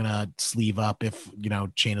something I'm gonna sleeve up if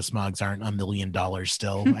Chain of Smogs aren't $1 million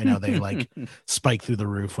still. I know they like spike through the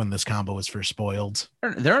roof when this combo was first spoiled.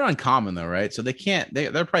 They're uncommon though, right? So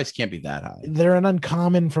their price can't be that high. They're an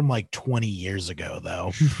uncommon from like 20 years ago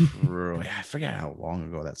though, True. Yeah, I forget how long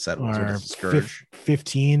ago that set was. What or is it, Scourge?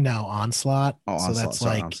 15 now Onslaught. Oh, So Onslaught. that's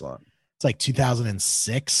Sorry, like Onslaught. it's like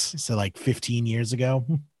 2006. So like 15 years ago.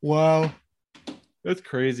 Wow. That's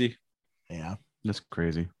crazy. Yeah. That's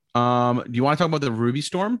crazy. Do you want to talk about the Ruby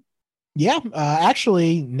Storm? Yeah.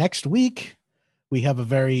 Actually, next week we have a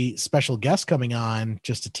very special guest coming on,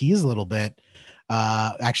 just to tease a little bit.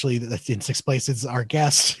 Actually, in sixth place, it's our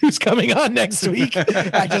guest who's coming on next week.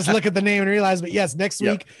 I just look at the name and realize, but yes, next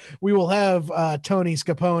week we will have Tony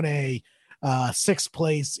Scapone, sixth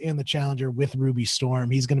place in the Challenger with Ruby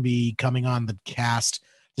Storm. He's going to be coming on the cast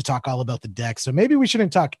to talk all about the deck. So maybe we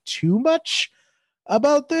shouldn't talk too much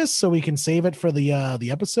about this, so we can save it for the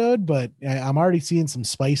episode. But I'm already seeing some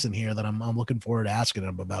spice in here that I'm looking forward to asking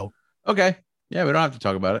him about. Okay. Yeah, we don't have to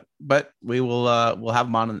talk about it, but we'll have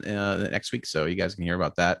him on next week, so you guys can hear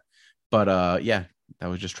about that. But yeah, I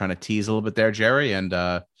was just trying to tease a little bit there, Jerry, and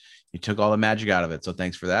you took all the magic out of it. So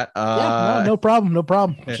thanks for that. Yeah, no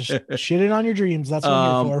problem. Just shit it on your dreams. That's what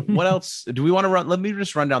I'm here for. What else do we want to run? Let me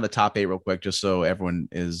just run down the top 8 real quick, just so everyone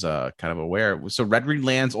is kind of aware. So Red Ring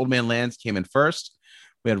Lands, Old Man Lands came in first.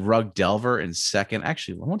 We had Rug Delver in second.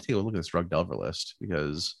 Actually, I want to take a look at this Rug Delver list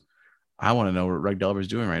because I want to know what Rug Delver is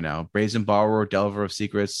doing right now. Brazen Borrower, Delver of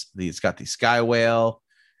Secrets. It's got the Sky Whale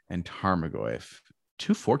and Tarmogoyf.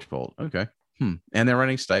 2 Forked Bolt. Okay. And they're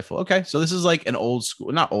running Stifle. Okay. So this is like an old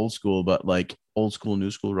school, not old school, but like old school,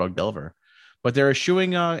 new school Rug Delver. But they're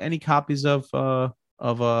eschewing any copies of Tarmogoyf.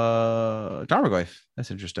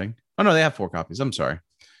 That's interesting. Oh, no, they have 4 copies. I'm sorry.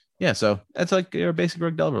 Yeah. So that's like your basic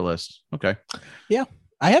Rug Delver list. Okay. Yeah.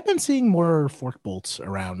 I have been seeing more Fork Bolts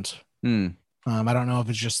around. I don't know if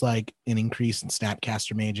it's just like an increase in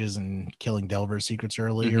Snapcaster Mages and killing Delver secrets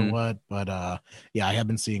early or what, but yeah, I have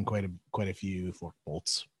been seeing quite a few Fork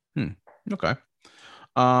Bolts. Okay.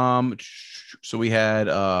 So we had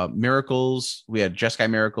Miracles. We had Jeskai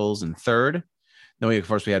Miracles in third. Then we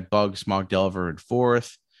had Bug Smog Delver in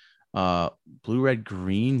fourth. Blue Red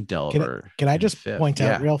Green Delver. Can I just point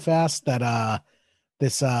out real fast that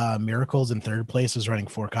this Miracles in third place is running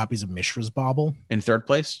 4 copies of Mishra's Bauble. In third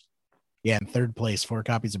place? Yeah, in third place, 4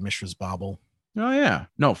 copies of Mishra's Bauble. Oh yeah.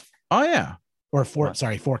 No. Oh yeah. Or 4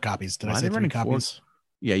 copies. Did I say 3 copies?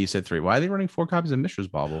 Yeah, you said 3. Why are they running 4 copies of Mishra's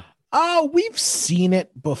Bauble? Oh, we've seen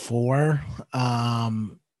it before.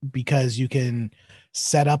 Because you can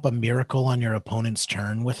set up a miracle on your opponent's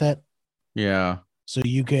turn with it. Yeah. So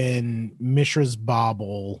you can Mishra's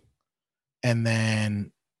Bauble and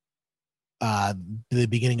then the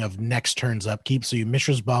beginning of next turn's upkeep. So you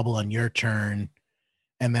Mishra's Bauble on your turn,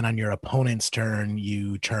 and then on your opponent's turn,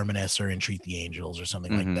 you Terminus or Entreat the Angels or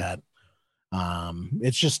something like that.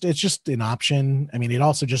 It's just an option. I mean, it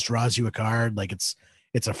also just draws you a card. Like it's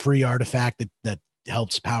a free artifact that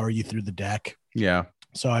helps power you through the deck. Yeah.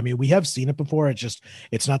 So I mean, we have seen it before.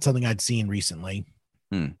 It's not something I'd seen recently.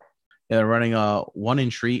 Yeah, they're running 1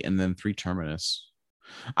 Entreat and then 3 Terminus.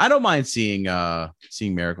 I don't mind seeing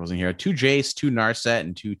Miracles in here. 2 Jace, 2 Narset,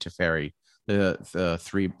 and 2 Teferi. The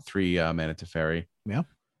three mana Teferi. Yeah,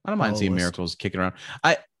 I don't mind seeing Miracles kicking around.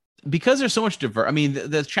 Because there's so much diverse. I mean,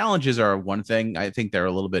 the challenges are one thing. I think they're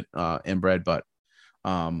a little bit inbred, but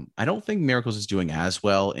I don't think Miracles is doing as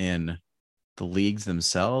well in the leagues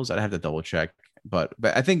themselves. I'd have to double check, but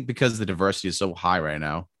I think because the diversity is so high right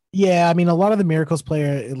now. Yeah, I mean, a lot of the Miracles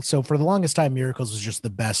player. So for the longest time, Miracles was just the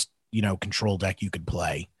best, control deck you could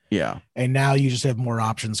play. Yeah, and now you just have more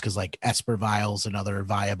options because like Esper Vial's another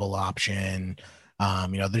viable option.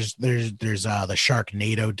 There's the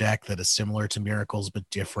Sharknado deck that is similar to Miracles but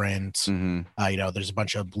different. Mhm. There's a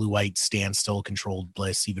bunch of blue-white standstill controlled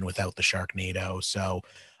lists even without the Sharknado. So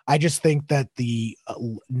I just think that the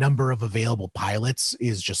number of available pilots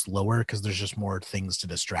is just lower because there's just more things to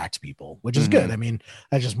distract people, which is good. I mean,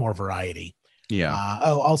 that's just more variety. Yeah.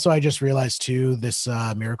 Also, I just realized too, this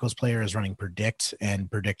Miracles player is running Predict, and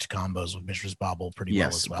Predict combos with Mishra's Bauble pretty well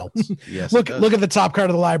as well. Yes. Look at the top card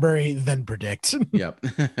of the library, then Predict. Yep.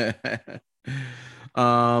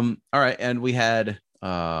 All right, and we had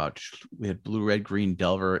blue, red, green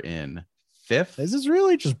Delver in 5th. This is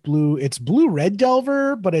really just blue. It's blue red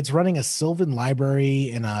Delver, but it's running a Sylvan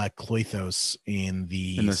Library and a Kloithos in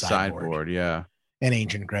the sideboard. Yeah. And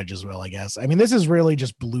Ancient Grudge as well, I guess. I mean, this is really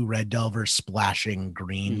just blue red Delver splashing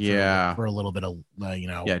green for a little bit of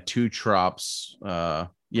 2 drops.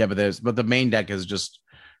 But the main deck is just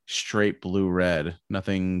straight blue red,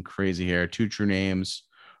 nothing crazy here. 2 True Names,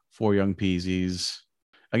 4 Young Peasies.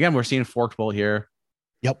 Again, we're seeing Forked Bolt here.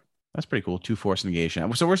 Yep, that's pretty cool. 2 Force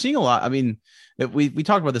Negation. So we're seeing a lot. I mean, we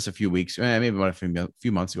talked about this a few weeks, maybe about a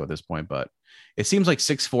few months ago at this point, but it seems like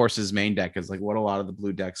 6 Forces main deck is like what a lot of the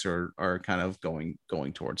blue decks are kind of going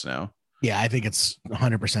towards now. Yeah, I think it's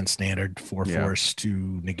 100% standard 4 Force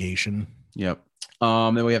to Negation. Yep.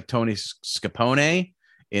 Then we have Tony Scapone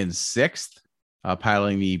in 6th,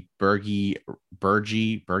 piloting the Bergie,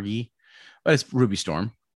 but it's Ruby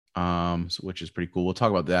Storm, which is pretty cool. We'll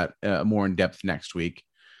talk about that more in depth next week.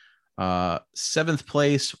 7th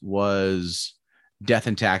place was Death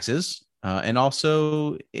and Taxes, and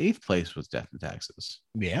also 8th place was Death and Taxes.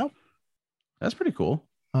 Yeah, that's pretty cool.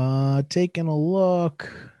 Taking a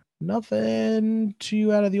look, nothing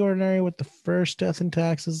too out of the ordinary with the first Death and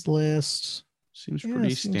Taxes list. Seems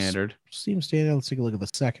pretty standard. Seems standard. Let's take a look at the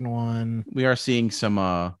second one. We are seeing some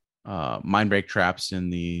Mindbreak traps in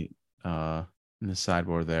the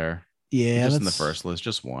sideboard there. Yeah, just in the first list,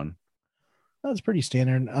 just one. That's pretty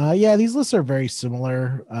standard. These lists are very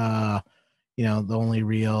similar. The only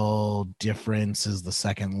real difference is the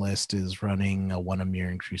second list is running a 1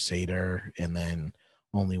 Emiran Crusader and then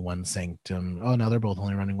only 1 Sanctum. Oh no, they're both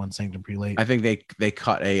only running 1 Sanctum Prelate. I think they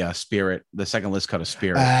cut a Spirit. The second list cut a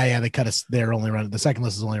Spirit. They cut a. They're only running. The second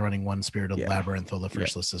list is only running 1 Spirit of the Labyrinth, while the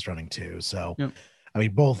first list is running 2. So, I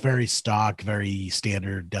mean, both very stock, very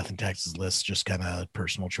standard Death and Taxes lists. Just kind of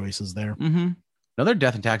personal choices there. Mm-hmm. Another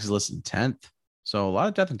Death and Taxes list in 10th. So a lot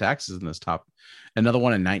of Death and Taxes in this top. Another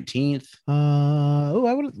one in 19th.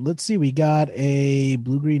 Let's see. We got a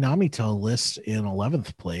blue green Amitel list in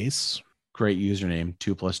 11th place. Great username.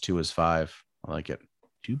 2 + 2 is 5. I like it.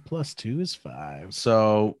 2 + 2 is 5.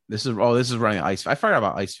 So this is running Ice. I forgot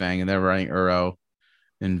about Ice Fang, and they're running Uro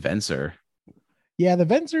and Venser. Yeah, the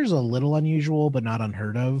Venser's a little unusual, but not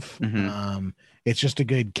unheard of. Mm-hmm. It's just a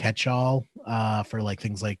good catch-all for like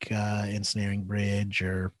things like Ensnaring Bridge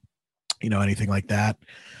or anything like that.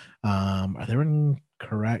 Are they running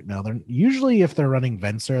correct? No, they're usually, if they're running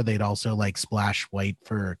Venser, they'd also like splash white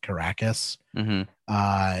for Caracas. Mm-hmm.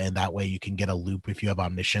 And that way you can get a loop if you have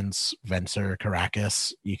Omniscience, Venser,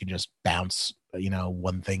 Caracas. You can just bounce,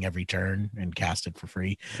 one thing every turn and cast it for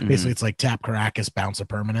free. Mm-hmm. Basically, it's like tap Caracas, bounce a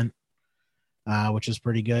permanent, which is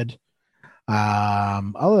pretty good.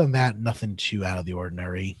 Other than that, nothing too out of the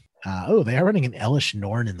ordinary. They are running an Elish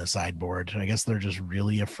Norn in the sideboard. I guess they're just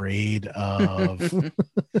really afraid of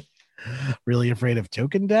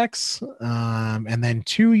token decks. And then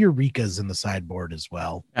 2 Eurekas in the sideboard as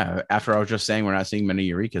well. After I was just saying we're not seeing many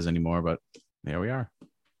Eurekas anymore, but there we are.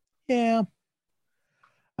 Yeah.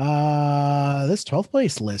 This 12th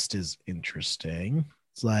place list is interesting.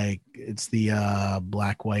 It's the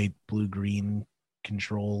black, white, blue, green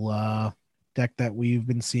control deck that we've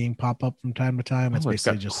been seeing pop up from time to time. It's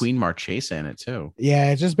basically got just Queen Marchesa in it too.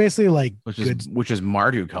 Yeah, it's just basically like which is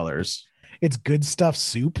Mardu colors. It's good stuff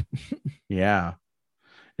soup. Yeah.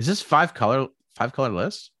 Is this 5 color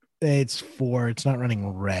list? It's 4. It's not running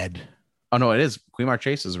red. Oh no, it is. Queen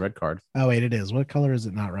Marchesa is a red card. Oh wait, it is. What color is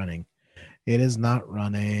it not running? It is not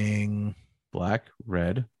running black,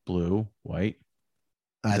 red, blue, white.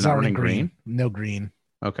 It's not running green. No green.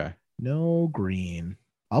 Okay. No green.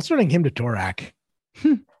 Also running Hymn to Torak.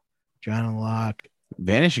 John Locke.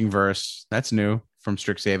 Vanishing Verse. That's new from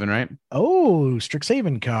Strixhaven, right? Oh,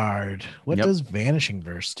 Strixhaven card. What does Vanishing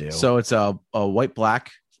Verse do? So it's a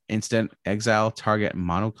white-black instant exile target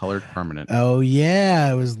monocolored permanent. Oh,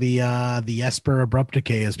 yeah. It was the Esper Abrupt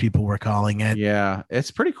Decay, as people were calling it. Yeah,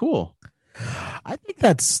 it's pretty cool. I think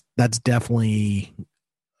that's definitely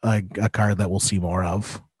a card that we'll see more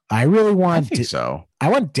of. I really I want think so. I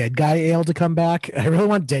want Dead Guy Ale to come back. I really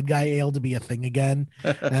want Dead Guy Ale to be a thing again.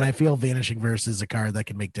 And I feel Vanishing Verse is a card that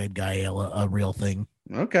can make Dead Guy Ale a real thing.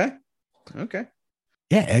 Okay. Okay.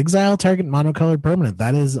 Yeah, exile target monocolored permanent.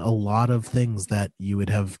 That is a lot of things that you would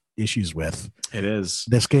have issues with. It is.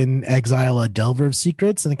 This can exile a Delver of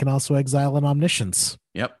Secrets, and it can also exile an Omniscience.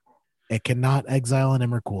 Yep. It cannot exile an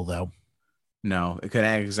Emrakul, though. No, it could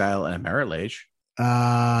exile a Merit Lage.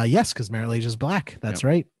 Yes, because Merit Lage is black. That's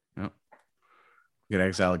right. Yep. You could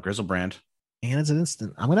exile a Grizzlebrand. And it's an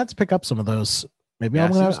instant. I'm gonna have to pick up some of those. Maybe Yeah,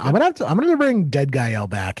 I'm gonna bring Dead Guy Ale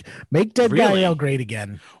back. Make Dead Guy Ale great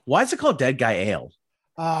again. Why is it called Dead Guy Ale?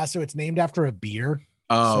 So it's named after a beer.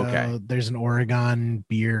 Oh, So okay. there's an Oregon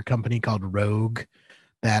beer company called Rogue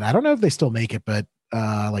that I don't know if they still make it, but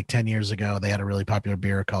like 10 years ago, they had a really popular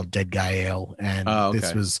beer called Dead Guy Ale. And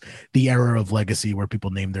this was the era of Legacy where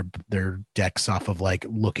people named their decks off of like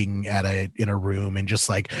looking at in a room and just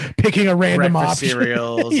like picking a random option.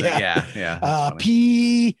 Cereals. Yeah.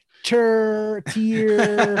 Tier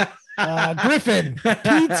Griffin.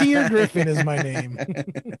 Tier Griffin is my name.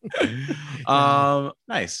 Nice. All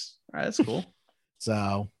right, that's cool.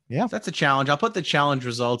 So yeah, that's a challenge. I'll put the challenge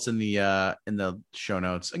results in the show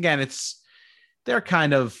notes. Again, they're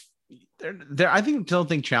kind of I don't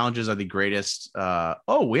think challenges are the greatest.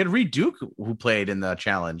 We had Reed Duke who played in the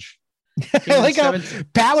challenge. Like how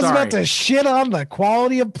Pat was about to shit on the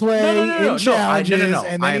quality of play in challenges,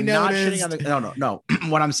 and then he noticed. No.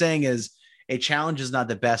 What I'm saying is a challenge is not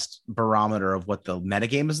the best barometer of what the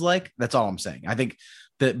metagame is like. That's all I'm saying. I think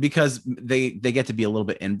that because they get to be a little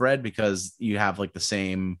bit inbred because you have like the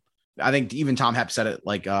same. I think even Tom Hepp said it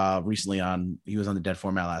like recently he was on the Dead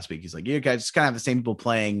Format last week. He's like, you guys just kind of have the same people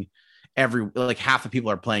playing half the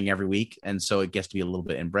people are playing every week. And so it gets to be a little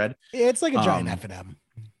bit inbred. It's like a giant F&M.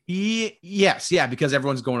 Yes. Yeah. Because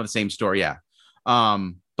everyone's going to the same store. Yeah.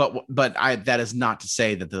 But that is not to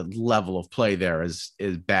say that the level of play there is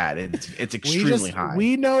bad. It's extremely high.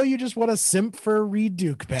 We know you just want to simp for Reed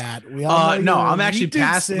Duke, Pat. No, I'm actually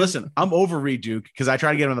past. Listen, I'm over Reed Duke because I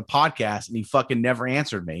tried to get him on the podcast and he fucking never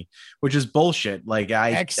answered me, which is bullshit. Like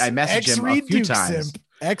I messaged him a few times.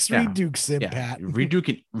 Reed Duke simp, Pat.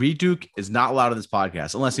 Reed Duke is not allowed on this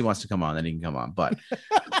podcast unless he wants to come on. Then he can come on, but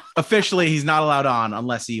officially he's not allowed on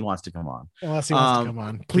unless he wants to come on. Unless he wants to come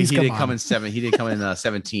on, please. He did come in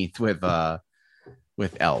 17th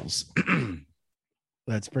with elves.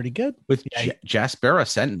 That's pretty good. With Jaspera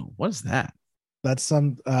Sentinel. What is that? That's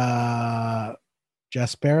some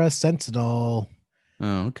Jaspera Sentinel.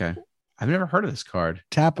 Oh, okay. I've never heard of this card.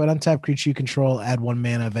 Tap an untap creature you control, add 1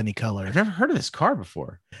 mana of any color. I've never heard of this card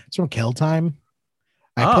before. It's from Kill Time.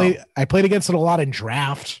 I played against it a lot in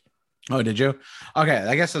draft. Oh, did you? Okay,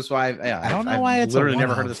 I guess that's why. I don't know why it's literally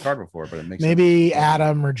never heard of this card before, but it makes maybe sense.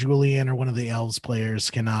 Adam or Julian or one of the Elves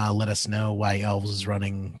players can let us know why Elves is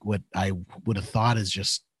running what I would have thought is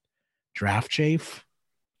just draft chafe.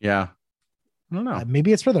 Yeah, I don't know.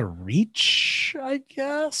 Maybe it's for the reach, I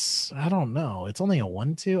guess. I don't know. It's only a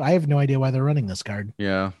 1/2. I have no idea why they're running this card.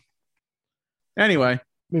 Yeah. Anyway,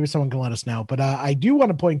 maybe someone can let us know. But I do want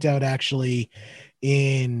to point out actually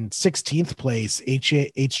in 16th place,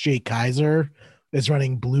 HJ Kaiser is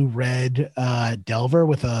running blue-red Delver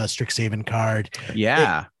with a Strixhaven card.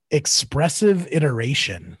 Yeah. Expressive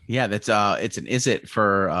Iteration. Yeah, that's it's an Izzet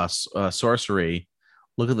for sorcery.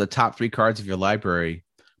 Look at the top 3 cards of your library.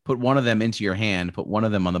 Put one of them into your hand, put one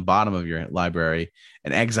of them on the bottom of your library,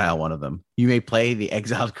 and exile one of them. You may play the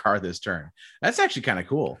exiled card this turn. That's actually kind of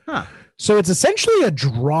cool. Huh. So it's essentially a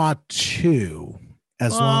draw 2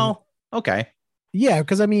 as well. Okay. Yeah,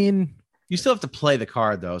 because I mean, you still have to play the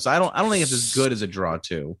card though. So I don't think it's as good as a draw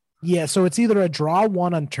 2. Yeah, so it's either a draw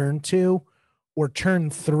 1 on turn 2 or turn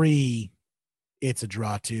 3 it's a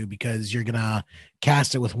draw 2 because you're gonna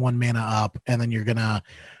cast it with 1 mana up, and then you're gonna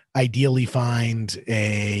ideally find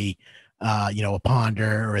a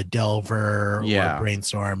Ponder or a Delver or a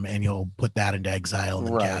Brainstorm, and you'll put that into exile and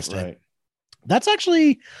then cast it.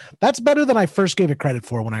 That's better than I first gave it credit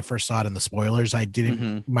for when I first saw it in the spoilers.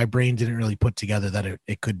 My brain didn't really put together that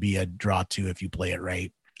it could be a draw 2 if you play it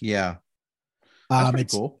right. Yeah. That's pretty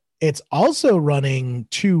cool. It's also running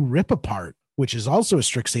 2 Rip Apart, which is also a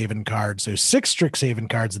Strixhaven card. So 6 Strixhaven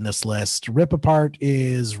cards in this list. Rip Apart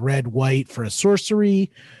is red-white for a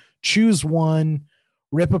sorcery. Choose 1.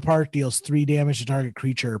 Rip Apart deals 3 damage to target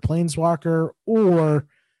creature or planeswalker, or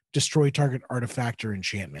destroy target artifact or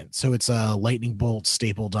enchantment. So it's a lightning bolt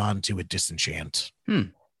stapled onto a disenchant.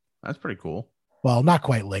 That's pretty cool. Well, not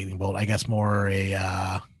quite lightning bolt. I guess more a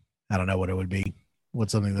I don't know what it would be.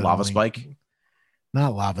 What's something that lava spike?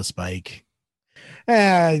 Not lava spike.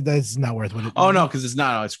 That's not worth what it. Oh no, because it's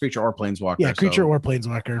not. It's creature or planeswalker. Yeah, creature so, or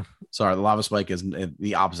planeswalker. sorry, the lava spike is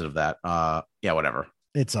the opposite of that. Yeah, whatever.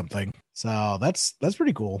 It's something. So that's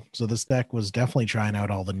pretty cool. So this deck was definitely trying out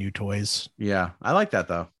all the new toys. Yeah, I like that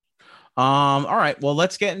though. All right. Well,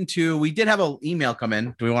 let's get into. We did have an email come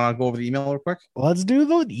in. Do we want to go over the email real quick? Let's do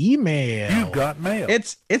the email. You got mail.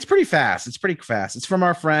 It's pretty fast. It's pretty fast. It's from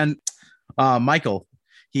our friend Michael.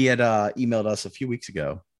 He had emailed us a few weeks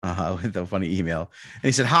ago with a funny email, and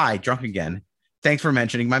he said, "Hi, drunk again. Thanks for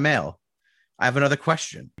mentioning my mail. I have another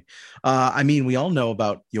question. I mean, we all know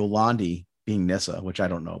about Yolandi being Nissa, which I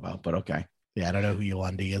don't know about, but okay. Yeah, I don't know who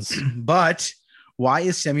Yolandi is. But why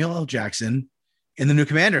is Samuel L. Jackson in the new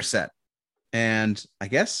Commander set? And I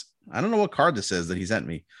guess I don't know what card this is that he sent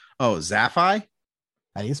me. Oh, Zaffai?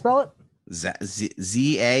 How do you spell it?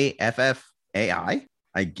 Zaffai?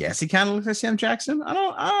 I guess he kind of looks like Sam Jackson. I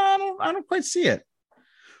don't quite see it.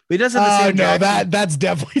 But he does have the Sam Jackson. That's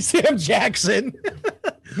definitely Sam Jackson.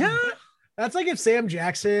 Yeah. That's like if Sam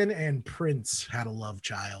Jackson and Prince had a love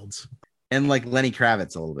child. And like Lenny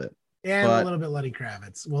Kravitz a little bit. And a little bit Lenny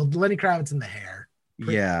Kravitz. Well, Lenny Kravitz in the hair.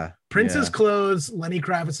 Yeah. Prince's clothes, Lenny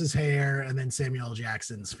Kravitz's hair, and then Samuel L.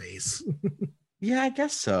 Jackson's face. Yeah, I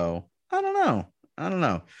guess so. I don't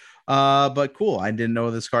know. But cool. I didn't know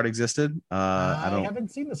this card existed. I haven't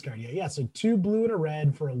seen this card yet. Yeah, so 2 blue and a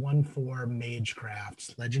red for a 1/4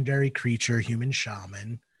 Magecraft, legendary creature, human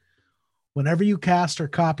shaman. Whenever you cast or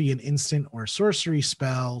copy an instant or sorcery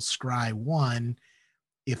spell, scry 1.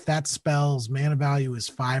 If that spell's mana value is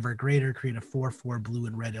 5 or greater, create a 4/4 blue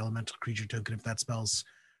and red elemental creature token. If that spell's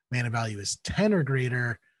mana value is 10 or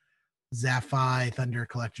greater, Zaffai Thunder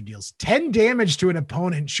Collector deals 10 damage to an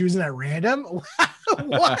opponent choosing at random.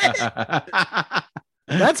 What?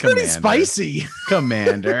 That's pretty spicy.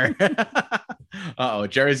 Commander. Uh-oh,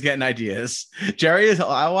 Jerry's getting ideas.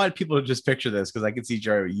 I want people to just picture this because I can see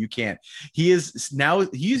Jerry. You can't. He's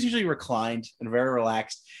usually reclined and very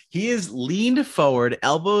relaxed. He is leaned forward,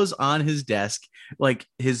 elbows on his desk, like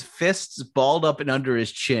his fists balled up and under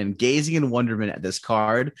his chin, gazing in wonderment at this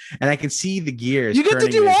card. And I can see the gears. You get to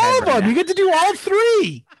do all of them. You get to do all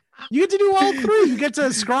 3. You get to do all 3. You get to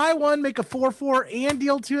scry 1, make a 4/4, and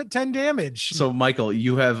deal 10 damage. So, Michael,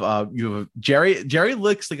 you have Jerry. Jerry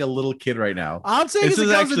looks like a little kid right now. I'm saying this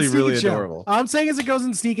is actually really adorable. I'm saying as it goes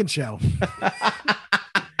in Sneak and Show.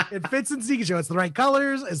 It fits in Sneak and Show. It's the right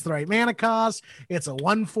colors. It's the right mana cost. It's a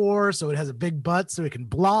 1/4, so it has a big butt, so it can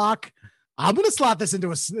block. I'm going to slot this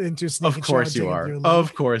into Sneak and Show. Of course you are.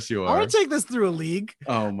 Of course you are. I want to take this through a league.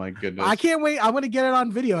 Oh my goodness. I can't wait. I'm going to get it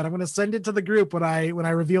on video and I'm going to send it to the group when I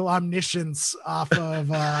reveal Omniscience off of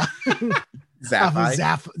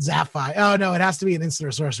Zaffai. Oh no, it has to be an instant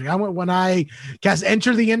or sorcery. When I cast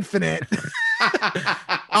Enter the Infinite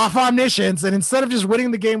off Omniscience, and instead of just winning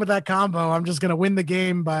the game with that combo, I'm just going to win the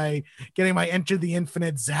game by getting my Enter the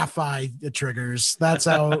Infinite Zaffai triggers. That's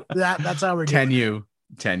how we're doing.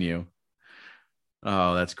 10U.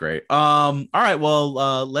 Oh, that's great. All right.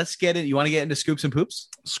 Well, let's get it. You want to get into scoops and poops?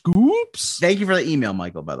 Scoops. Thank you for the email,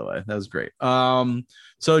 Michael, by the way. That was great.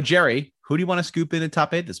 So Jerry, who do you want to scoop in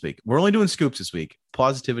top 8 this week? We're only doing scoops this week.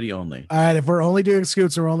 Positivity only. All right. If we're only doing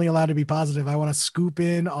scoops, we're only allowed to be positive. I want to scoop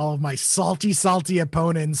in all of my salty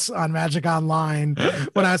opponents on Magic Online.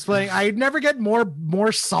 When I was playing, I never get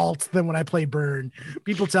more salt than when I play Burn.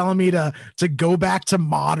 People telling me to go back to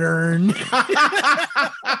Modern.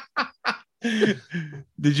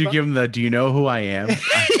 Did you give him the, do you know who I am?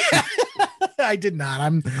 I did not.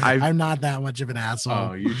 I'm not that much of an asshole.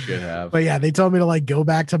 Oh, you should have. But yeah, they told me to go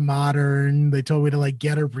back to Modern. They told me to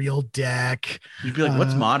get a real deck. You'd be like,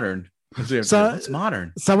 what's Modern? What's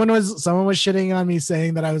Modern? Someone was shitting on me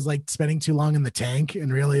saying that I was spending too long in the tank,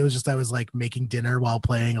 and really it was just I was making dinner while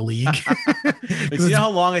playing a league. You know how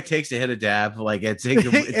long it takes to hit a dab? It takes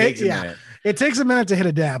a minute. It takes a minute to hit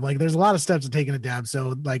a dab. There's a lot of steps to taking a dab.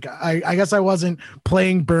 So I guess I wasn't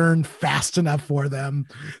playing Burn fast enough for them.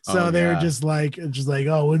 So they were just like,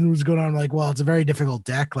 oh, what's going on? I'm like, well, it's a very difficult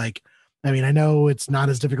deck. I mean, I know it's not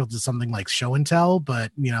as difficult as something like Show and Tell,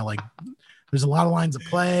 but there's a lot of lines of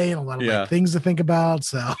play and a lot of things to think about.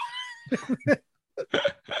 So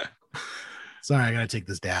sorry, I gotta take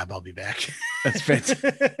this dab. I'll be back. That's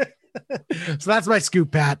fantastic. So that's my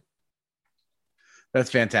scoop, Pat. That's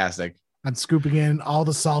fantastic. I'm scooping in all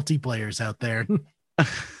the salty players out there.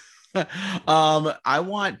 I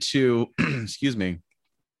want to excuse me.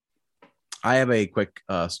 I have a quick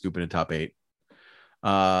scoop in the top 8.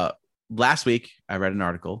 Last week I read an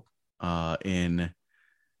article in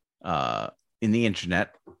the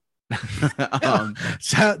internet.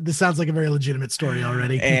 So this sounds like a very legitimate story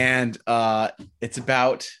already. And it's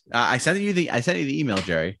about I sent you the email,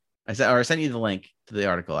 Jerry. I sent you the link to the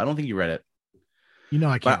article. I don't think you read it. You know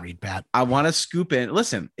I can't read, Pat. I want to scoop in.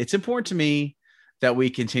 Listen, it's important to me that we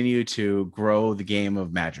continue to grow the game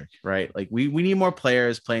of Magic, right? Like we need more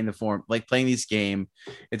players playing playing this game.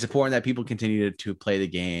 It's important that people continue to play the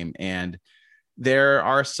game. And there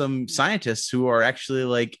are some scientists who are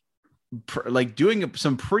actually doing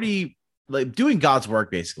some pretty doing God's work,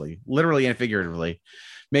 basically, literally and figuratively,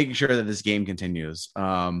 making sure that this game continues.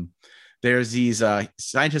 There's these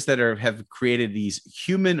scientists that have created these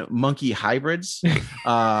human monkey hybrids,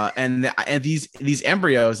 and these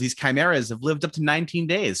embryos, these chimeras, have lived up to 19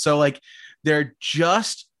 days. So they're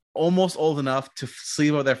just almost old enough to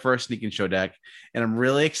sleeve out their first Sneak and Show deck, and I'm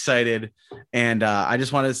really excited. And I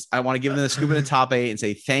want to give them the scoop in the top 8 and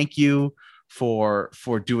say thank you for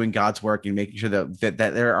doing God's work and making sure that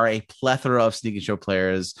there are a plethora of Sneak and Show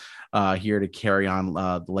players here to carry on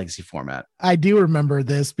the legacy format. I do remember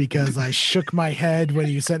this because I shook my head when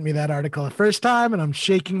you sent me that article the first time, and I'm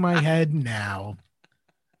shaking my head now.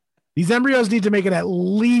 These embryos need to make it at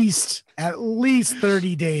least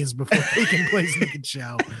 30 days before they can play Sneak and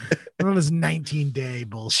Show. All this 19-day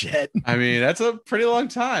bullshit. I mean, that's a pretty long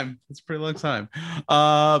time. That's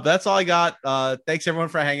all I got. Thanks everyone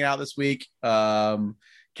for hanging out this week.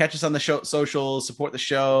 Catch us on the show socials, support the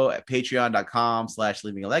show at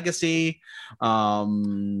patreon.com/leaving-a-legacy.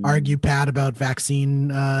 Argue Pat about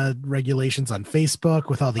vaccine regulations on Facebook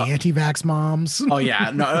with all the anti-vax moms. Oh yeah.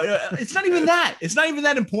 No, it's not even that. It's not even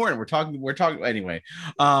that important. We're talking anyway.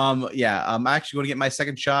 I'm actually going to get my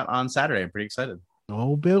second shot on Saturday. I'm pretty excited.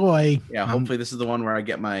 Oh boy. Yeah, hopefully this is the one where I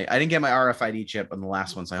didn't get my RFID chip on the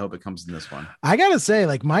last one, so I hope it comes in this one. I gotta say,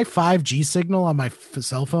 my 5G signal on my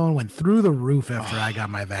cell phone went through the roof after I got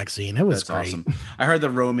my vaccine. It was great. Awesome. I heard the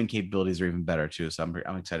roaming capabilities are even better too, so I'm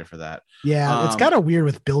excited for that. Yeah, it's kind of weird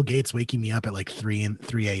with Bill Gates waking me up at 3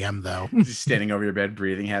 a.m. though. He's standing over your bed,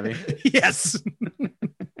 breathing heavy. Yes.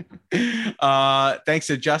 Thanks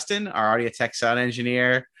to Justin, our audio tech sound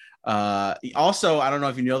engineer. Also, I don't know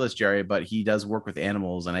if you know this, Jerry, but he does work with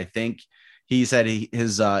animals, and I think he said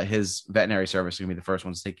his veterinary service is gonna be the first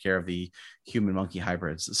one to take care of the human monkey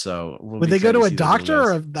hybrids. So would they go to a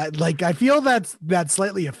doctor, or I feel that's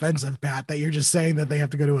slightly offensive, Pat, that you're just saying that they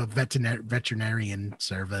have to go to a veterinarian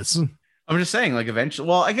service. I'm just saying, eventually.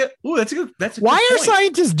 Well, I get. Oh, that's a good. Why are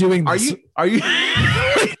scientists doing this? Are you?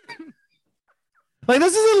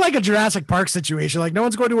 This isn't a Jurassic Park situation. No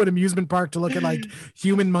one's going to an amusement park to look at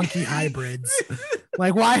human monkey hybrids.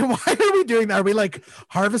 Why are we doing that? Are we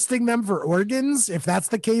harvesting them for organs? If that's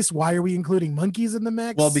the case, why are we including monkeys in the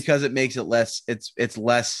mix? Well, because it makes it less. It's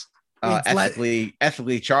less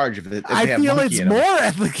ethically charged. If I feel it's more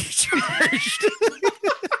ethically charged.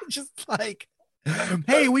 Just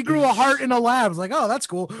hey, we grew a heart in a lab. It's oh, that's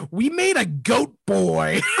cool. We made a goat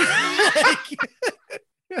boy.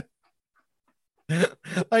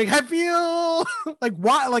 I feel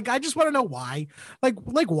why? I just want to know why.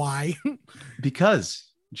 Why?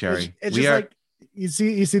 Because Jerry, it's just you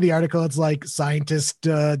see the article. It's scientists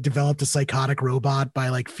developed a psychotic robot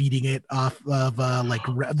by feeding it off of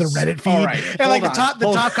the Reddit feed. Right. And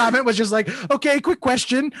the top comment was just okay, quick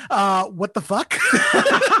question. What the fuck?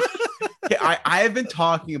 I have been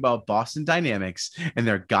talking about Boston Dynamics and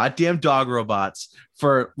their goddamn dog robots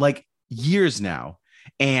for years now.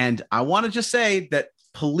 And I want to just say that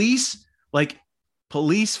police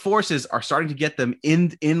forces are starting to get them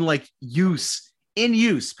in use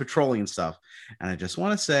patrolling and stuff. And I just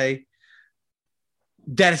want to say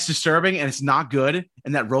that it's disturbing and it's not good.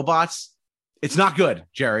 And that robots, it's not good,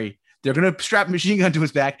 Jerry. They're going to strap a machine gun to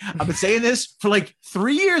his back. I've been saying this for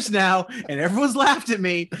 3 years now, and everyone's laughed at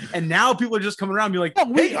me. And now people are just coming around and be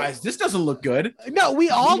hey, guys, this doesn't look good. No, we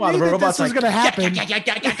all knew that this was going to happen.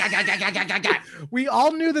 We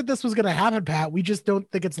all knew that this was going to happen, Pat. We just don't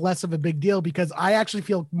think it's less of a big deal because I actually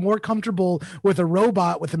feel more comfortable with a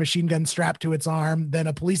robot with a machine gun strapped to its arm than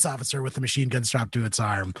a police officer with a machine gun strapped to its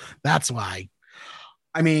arm. That's why.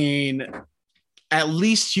 I mean, at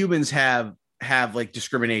least humans have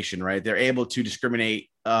discrimination, right? They're able to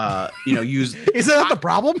discriminate, use. Isn't that the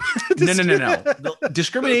problem? No. The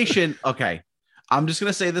discrimination. Okay. I'm just going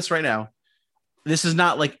to say this right now. This is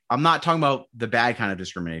not I'm not talking about the bad kind of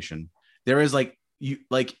discrimination. There is you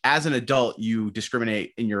as an adult, you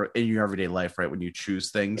discriminate in your everyday life, right? When you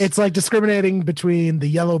choose things, it's discriminating between the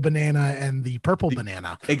yellow banana and the purple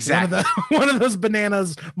banana. Exactly. One of those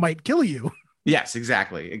bananas might kill you. Yes,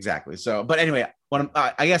 exactly. So, but anyway,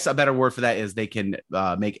 I guess a better word for that is they can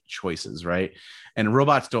make choices, right? And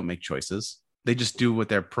robots don't make choices; they just do what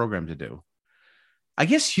they're programmed to do. I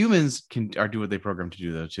guess humans do what they program to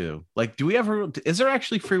do, though, too. Is there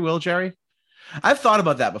actually free will, Jerry? I've thought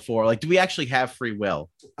about that before. Like, do we actually have free will?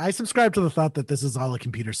 I subscribe to the thought that this is all a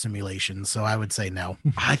computer simulation, so I would say no.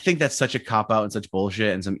 I think that's such a cop out and such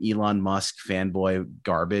bullshit and some Elon Musk fanboy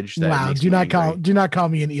garbage. That Wow, makes do me not angry. call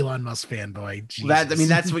me an Elon Musk fanboy. That I mean, Jesus.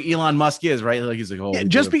 that's what Elon Musk is, right? Like he's like, oh, Yeah,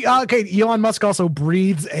 just be okay. Elon Musk also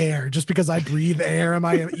breathes air. Just because I breathe air, am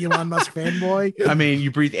I an Elon Musk fanboy? I mean,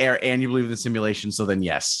 you breathe air and you believe in the simulation. So then,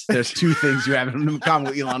 yes, there's two things you have in common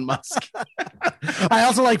with Elon Musk. I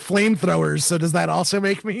also like flamethrowers. So does that also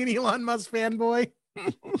make me an Elon Musk fanboy?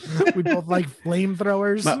 We both like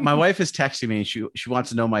flamethrowers. My wife is texting me. She wants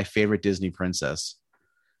to know my favorite Disney princess.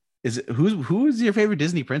 Who is your favorite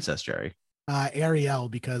Disney princess, Jerry? Ariel,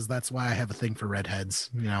 because that's why I have a thing for redheads.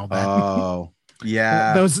 You know, that, Oh,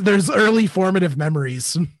 yeah. there's early formative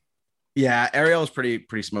memories. Yeah, Ariel is pretty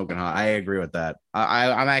smoking hot. I agree with that.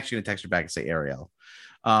 I'm actually gonna text her back and say Ariel.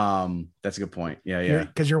 That's a good point. Yeah.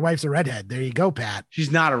 Because your wife's a redhead. There you go, Pat.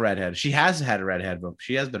 She's not a redhead. She has had a redhead, but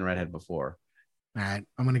she has been a redhead before. All right,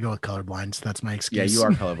 I'm gonna go with colorblind. So that's my Yeah, excuse. you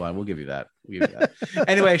are colorblind. We'll give you that.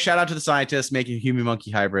 Anyway, shout out to the scientists making human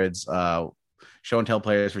monkey hybrids. Show and tell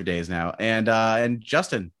players for days now. And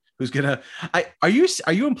Justin, who's gonna are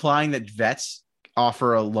you implying that vets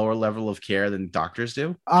offer a lower level of care than doctors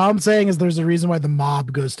do? All I'm saying is there's a reason why the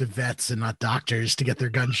mob goes to vets and not doctors to get their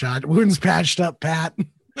gunshot wounds patched up, Pat.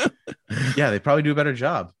 Yeah, they probably do a better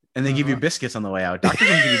job. And they give you biscuits on the way out. Doctors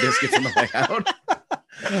don't give you biscuits on the way out.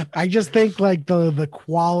 I just think like the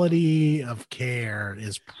quality of care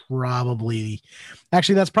is probably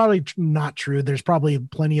that's probably not true. There's probably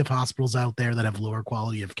plenty of hospitals out there that have lower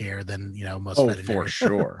quality of care than most. Oh, veterinary for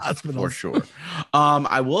sure. hospitals. For sure.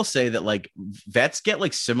 I will say that like vets get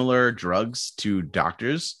like similar drugs to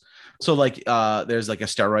doctors. So like there's like a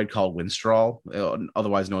steroid called Winstrol,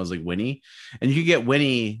 otherwise known as like Winnie. And you can get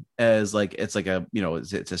Winnie as like it's like a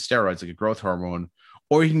it's a steroid, it's like a growth hormone,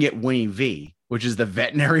 or you can get Winnie V, which is the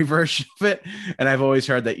veterinary version of it. And I've always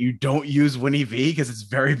heard that you don't use Winnie V because it's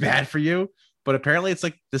very bad for you. But apparently it's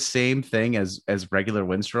like the same thing as regular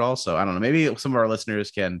Winstrol. So I don't know. Maybe some of our listeners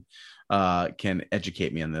can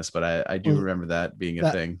educate me on this, but I do remember that being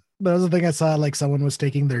a thing. That was the thing I saw. Like someone was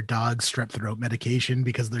taking their dog's strep throat medication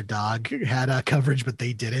because their dog had coverage, but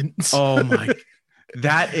they didn't. Oh my!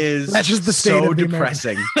 That's just the state so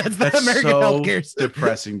depressing. That's the American healthcare system.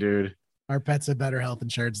 Depressing, dude. Our pets have better health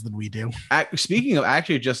insurance than we do. Speaking of, I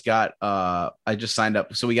actually just got I just signed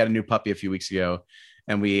up. So we got a new puppy a few weeks ago,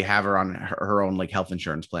 and we have her on her own like health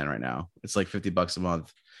insurance plan right now. It's like $50 a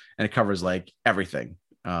month, and it covers like everything.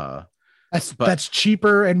 That's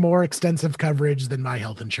cheaper and more extensive coverage than my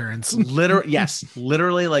health insurance.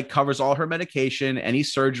 Literally like covers all her medication, any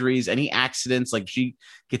surgeries, any accidents. Like she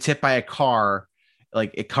gets hit by a car,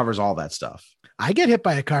 like it covers all that stuff. I get hit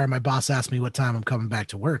by a car and my boss asked me what time I'm coming back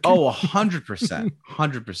to work. Oh, 100%.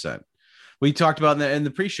 100%. We talked about in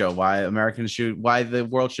the pre-show why the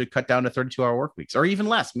world should cut down to 32-hour work weeks or even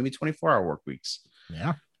less, maybe 24-hour work weeks.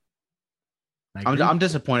 Yeah. I'm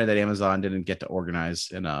disappointed that Amazon didn't get to organize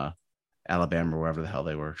in Alabama or wherever the hell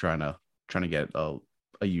they were trying to get a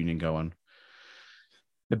union going.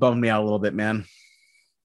 It bummed me out a little bit, man.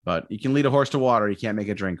 But you can lead a horse to water. You can't make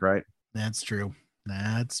it drink, right? That's true.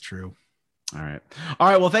 All right.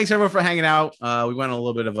 Well, thanks everyone for hanging out. We went a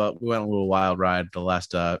little wild ride the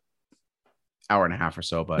last hour and a half or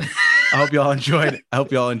so, but I hope you all enjoyed.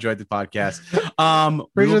 The podcast.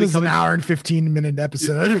 Pretty sure this is an hour and 15-minute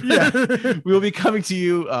episode. Yeah, we will be coming to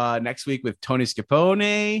you next week with Tony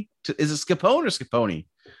Scapone. Is it Scapone or Scapone?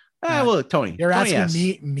 Well, Tony. You're Tony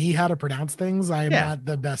asking me how to pronounce things. I am not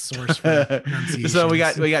the best source for pronunciation. So we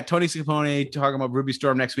got Tony Scapone talking about Ruby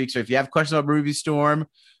Storm next week. So if you have questions about Ruby Storm,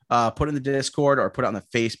 put it in the Discord or put it on the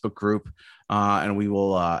Facebook group, and we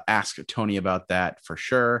will ask Tony about that for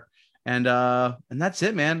sure. And that's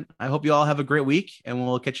it, man. I hope you all have a great week, and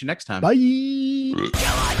we'll catch you next time. Bye.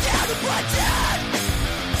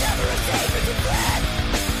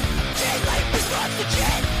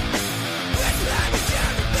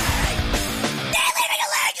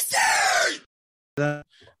 And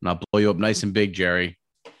I'll blow you up nice and big, Jerry.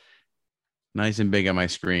 Nice and big on my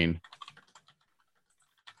screen.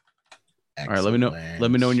 Excellent. All right,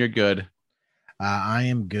 let me know when you're good. I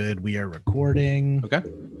am good. We are recording. Okay.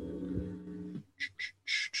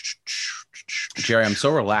 Jerry, I'm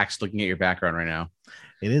so relaxed looking at your background right now.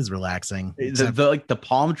 It is relaxing. The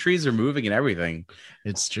palm trees are moving and everything.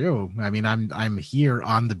 It's true. I mean, I'm here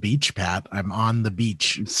on the beach, Pat. I'm on the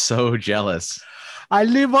beach. I'm so jealous. I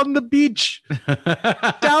live on the beach,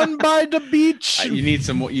 down by the beach. You need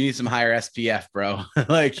some higher SPF, bro.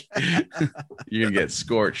 Like you're gonna get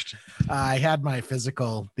scorched. I had my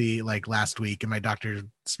physical last week, and my doctor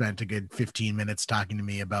spent a good 15 minutes talking to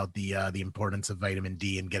me about the importance of vitamin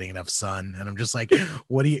D and getting enough sun. And I'm just like,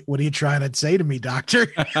 what are you trying to say to me, doctor?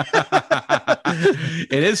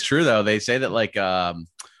 It is true though. They say that like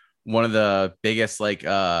one of the biggest things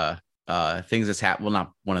that's happened. Well,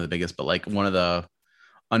 not one of the biggest, but like one of the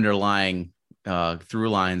underlying through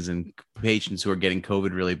lines in patients who are getting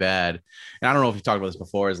COVID really bad. And I don't know if you've talked about this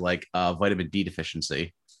before, is like vitamin D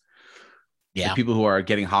deficiency. Yeah. The people who are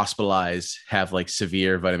getting hospitalized have like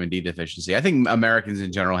severe vitamin D deficiency. I think Americans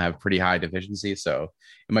in general have pretty high deficiency. So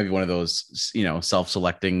it might be one of those,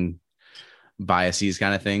 self-selecting biases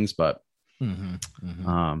kind of things. But,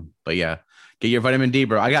 but yeah, get your vitamin D,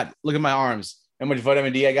 bro. Look at my arms. How much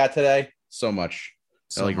vitamin D I got today? So much.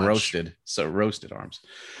 They're like roasted. So roasted arms.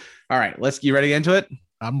 All right, let's get ready into it.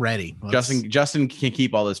 I'm ready. Justin can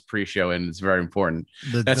keep all this pre-show in. It's very important.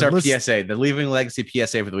 That's our PSA. The Leaving Legacy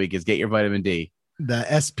PSA for the week is get your vitamin D. The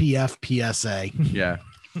SPF PSA. Yeah.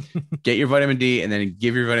 Get your vitamin D and then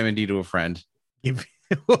give your vitamin D to a friend.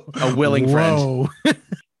 A willing friend.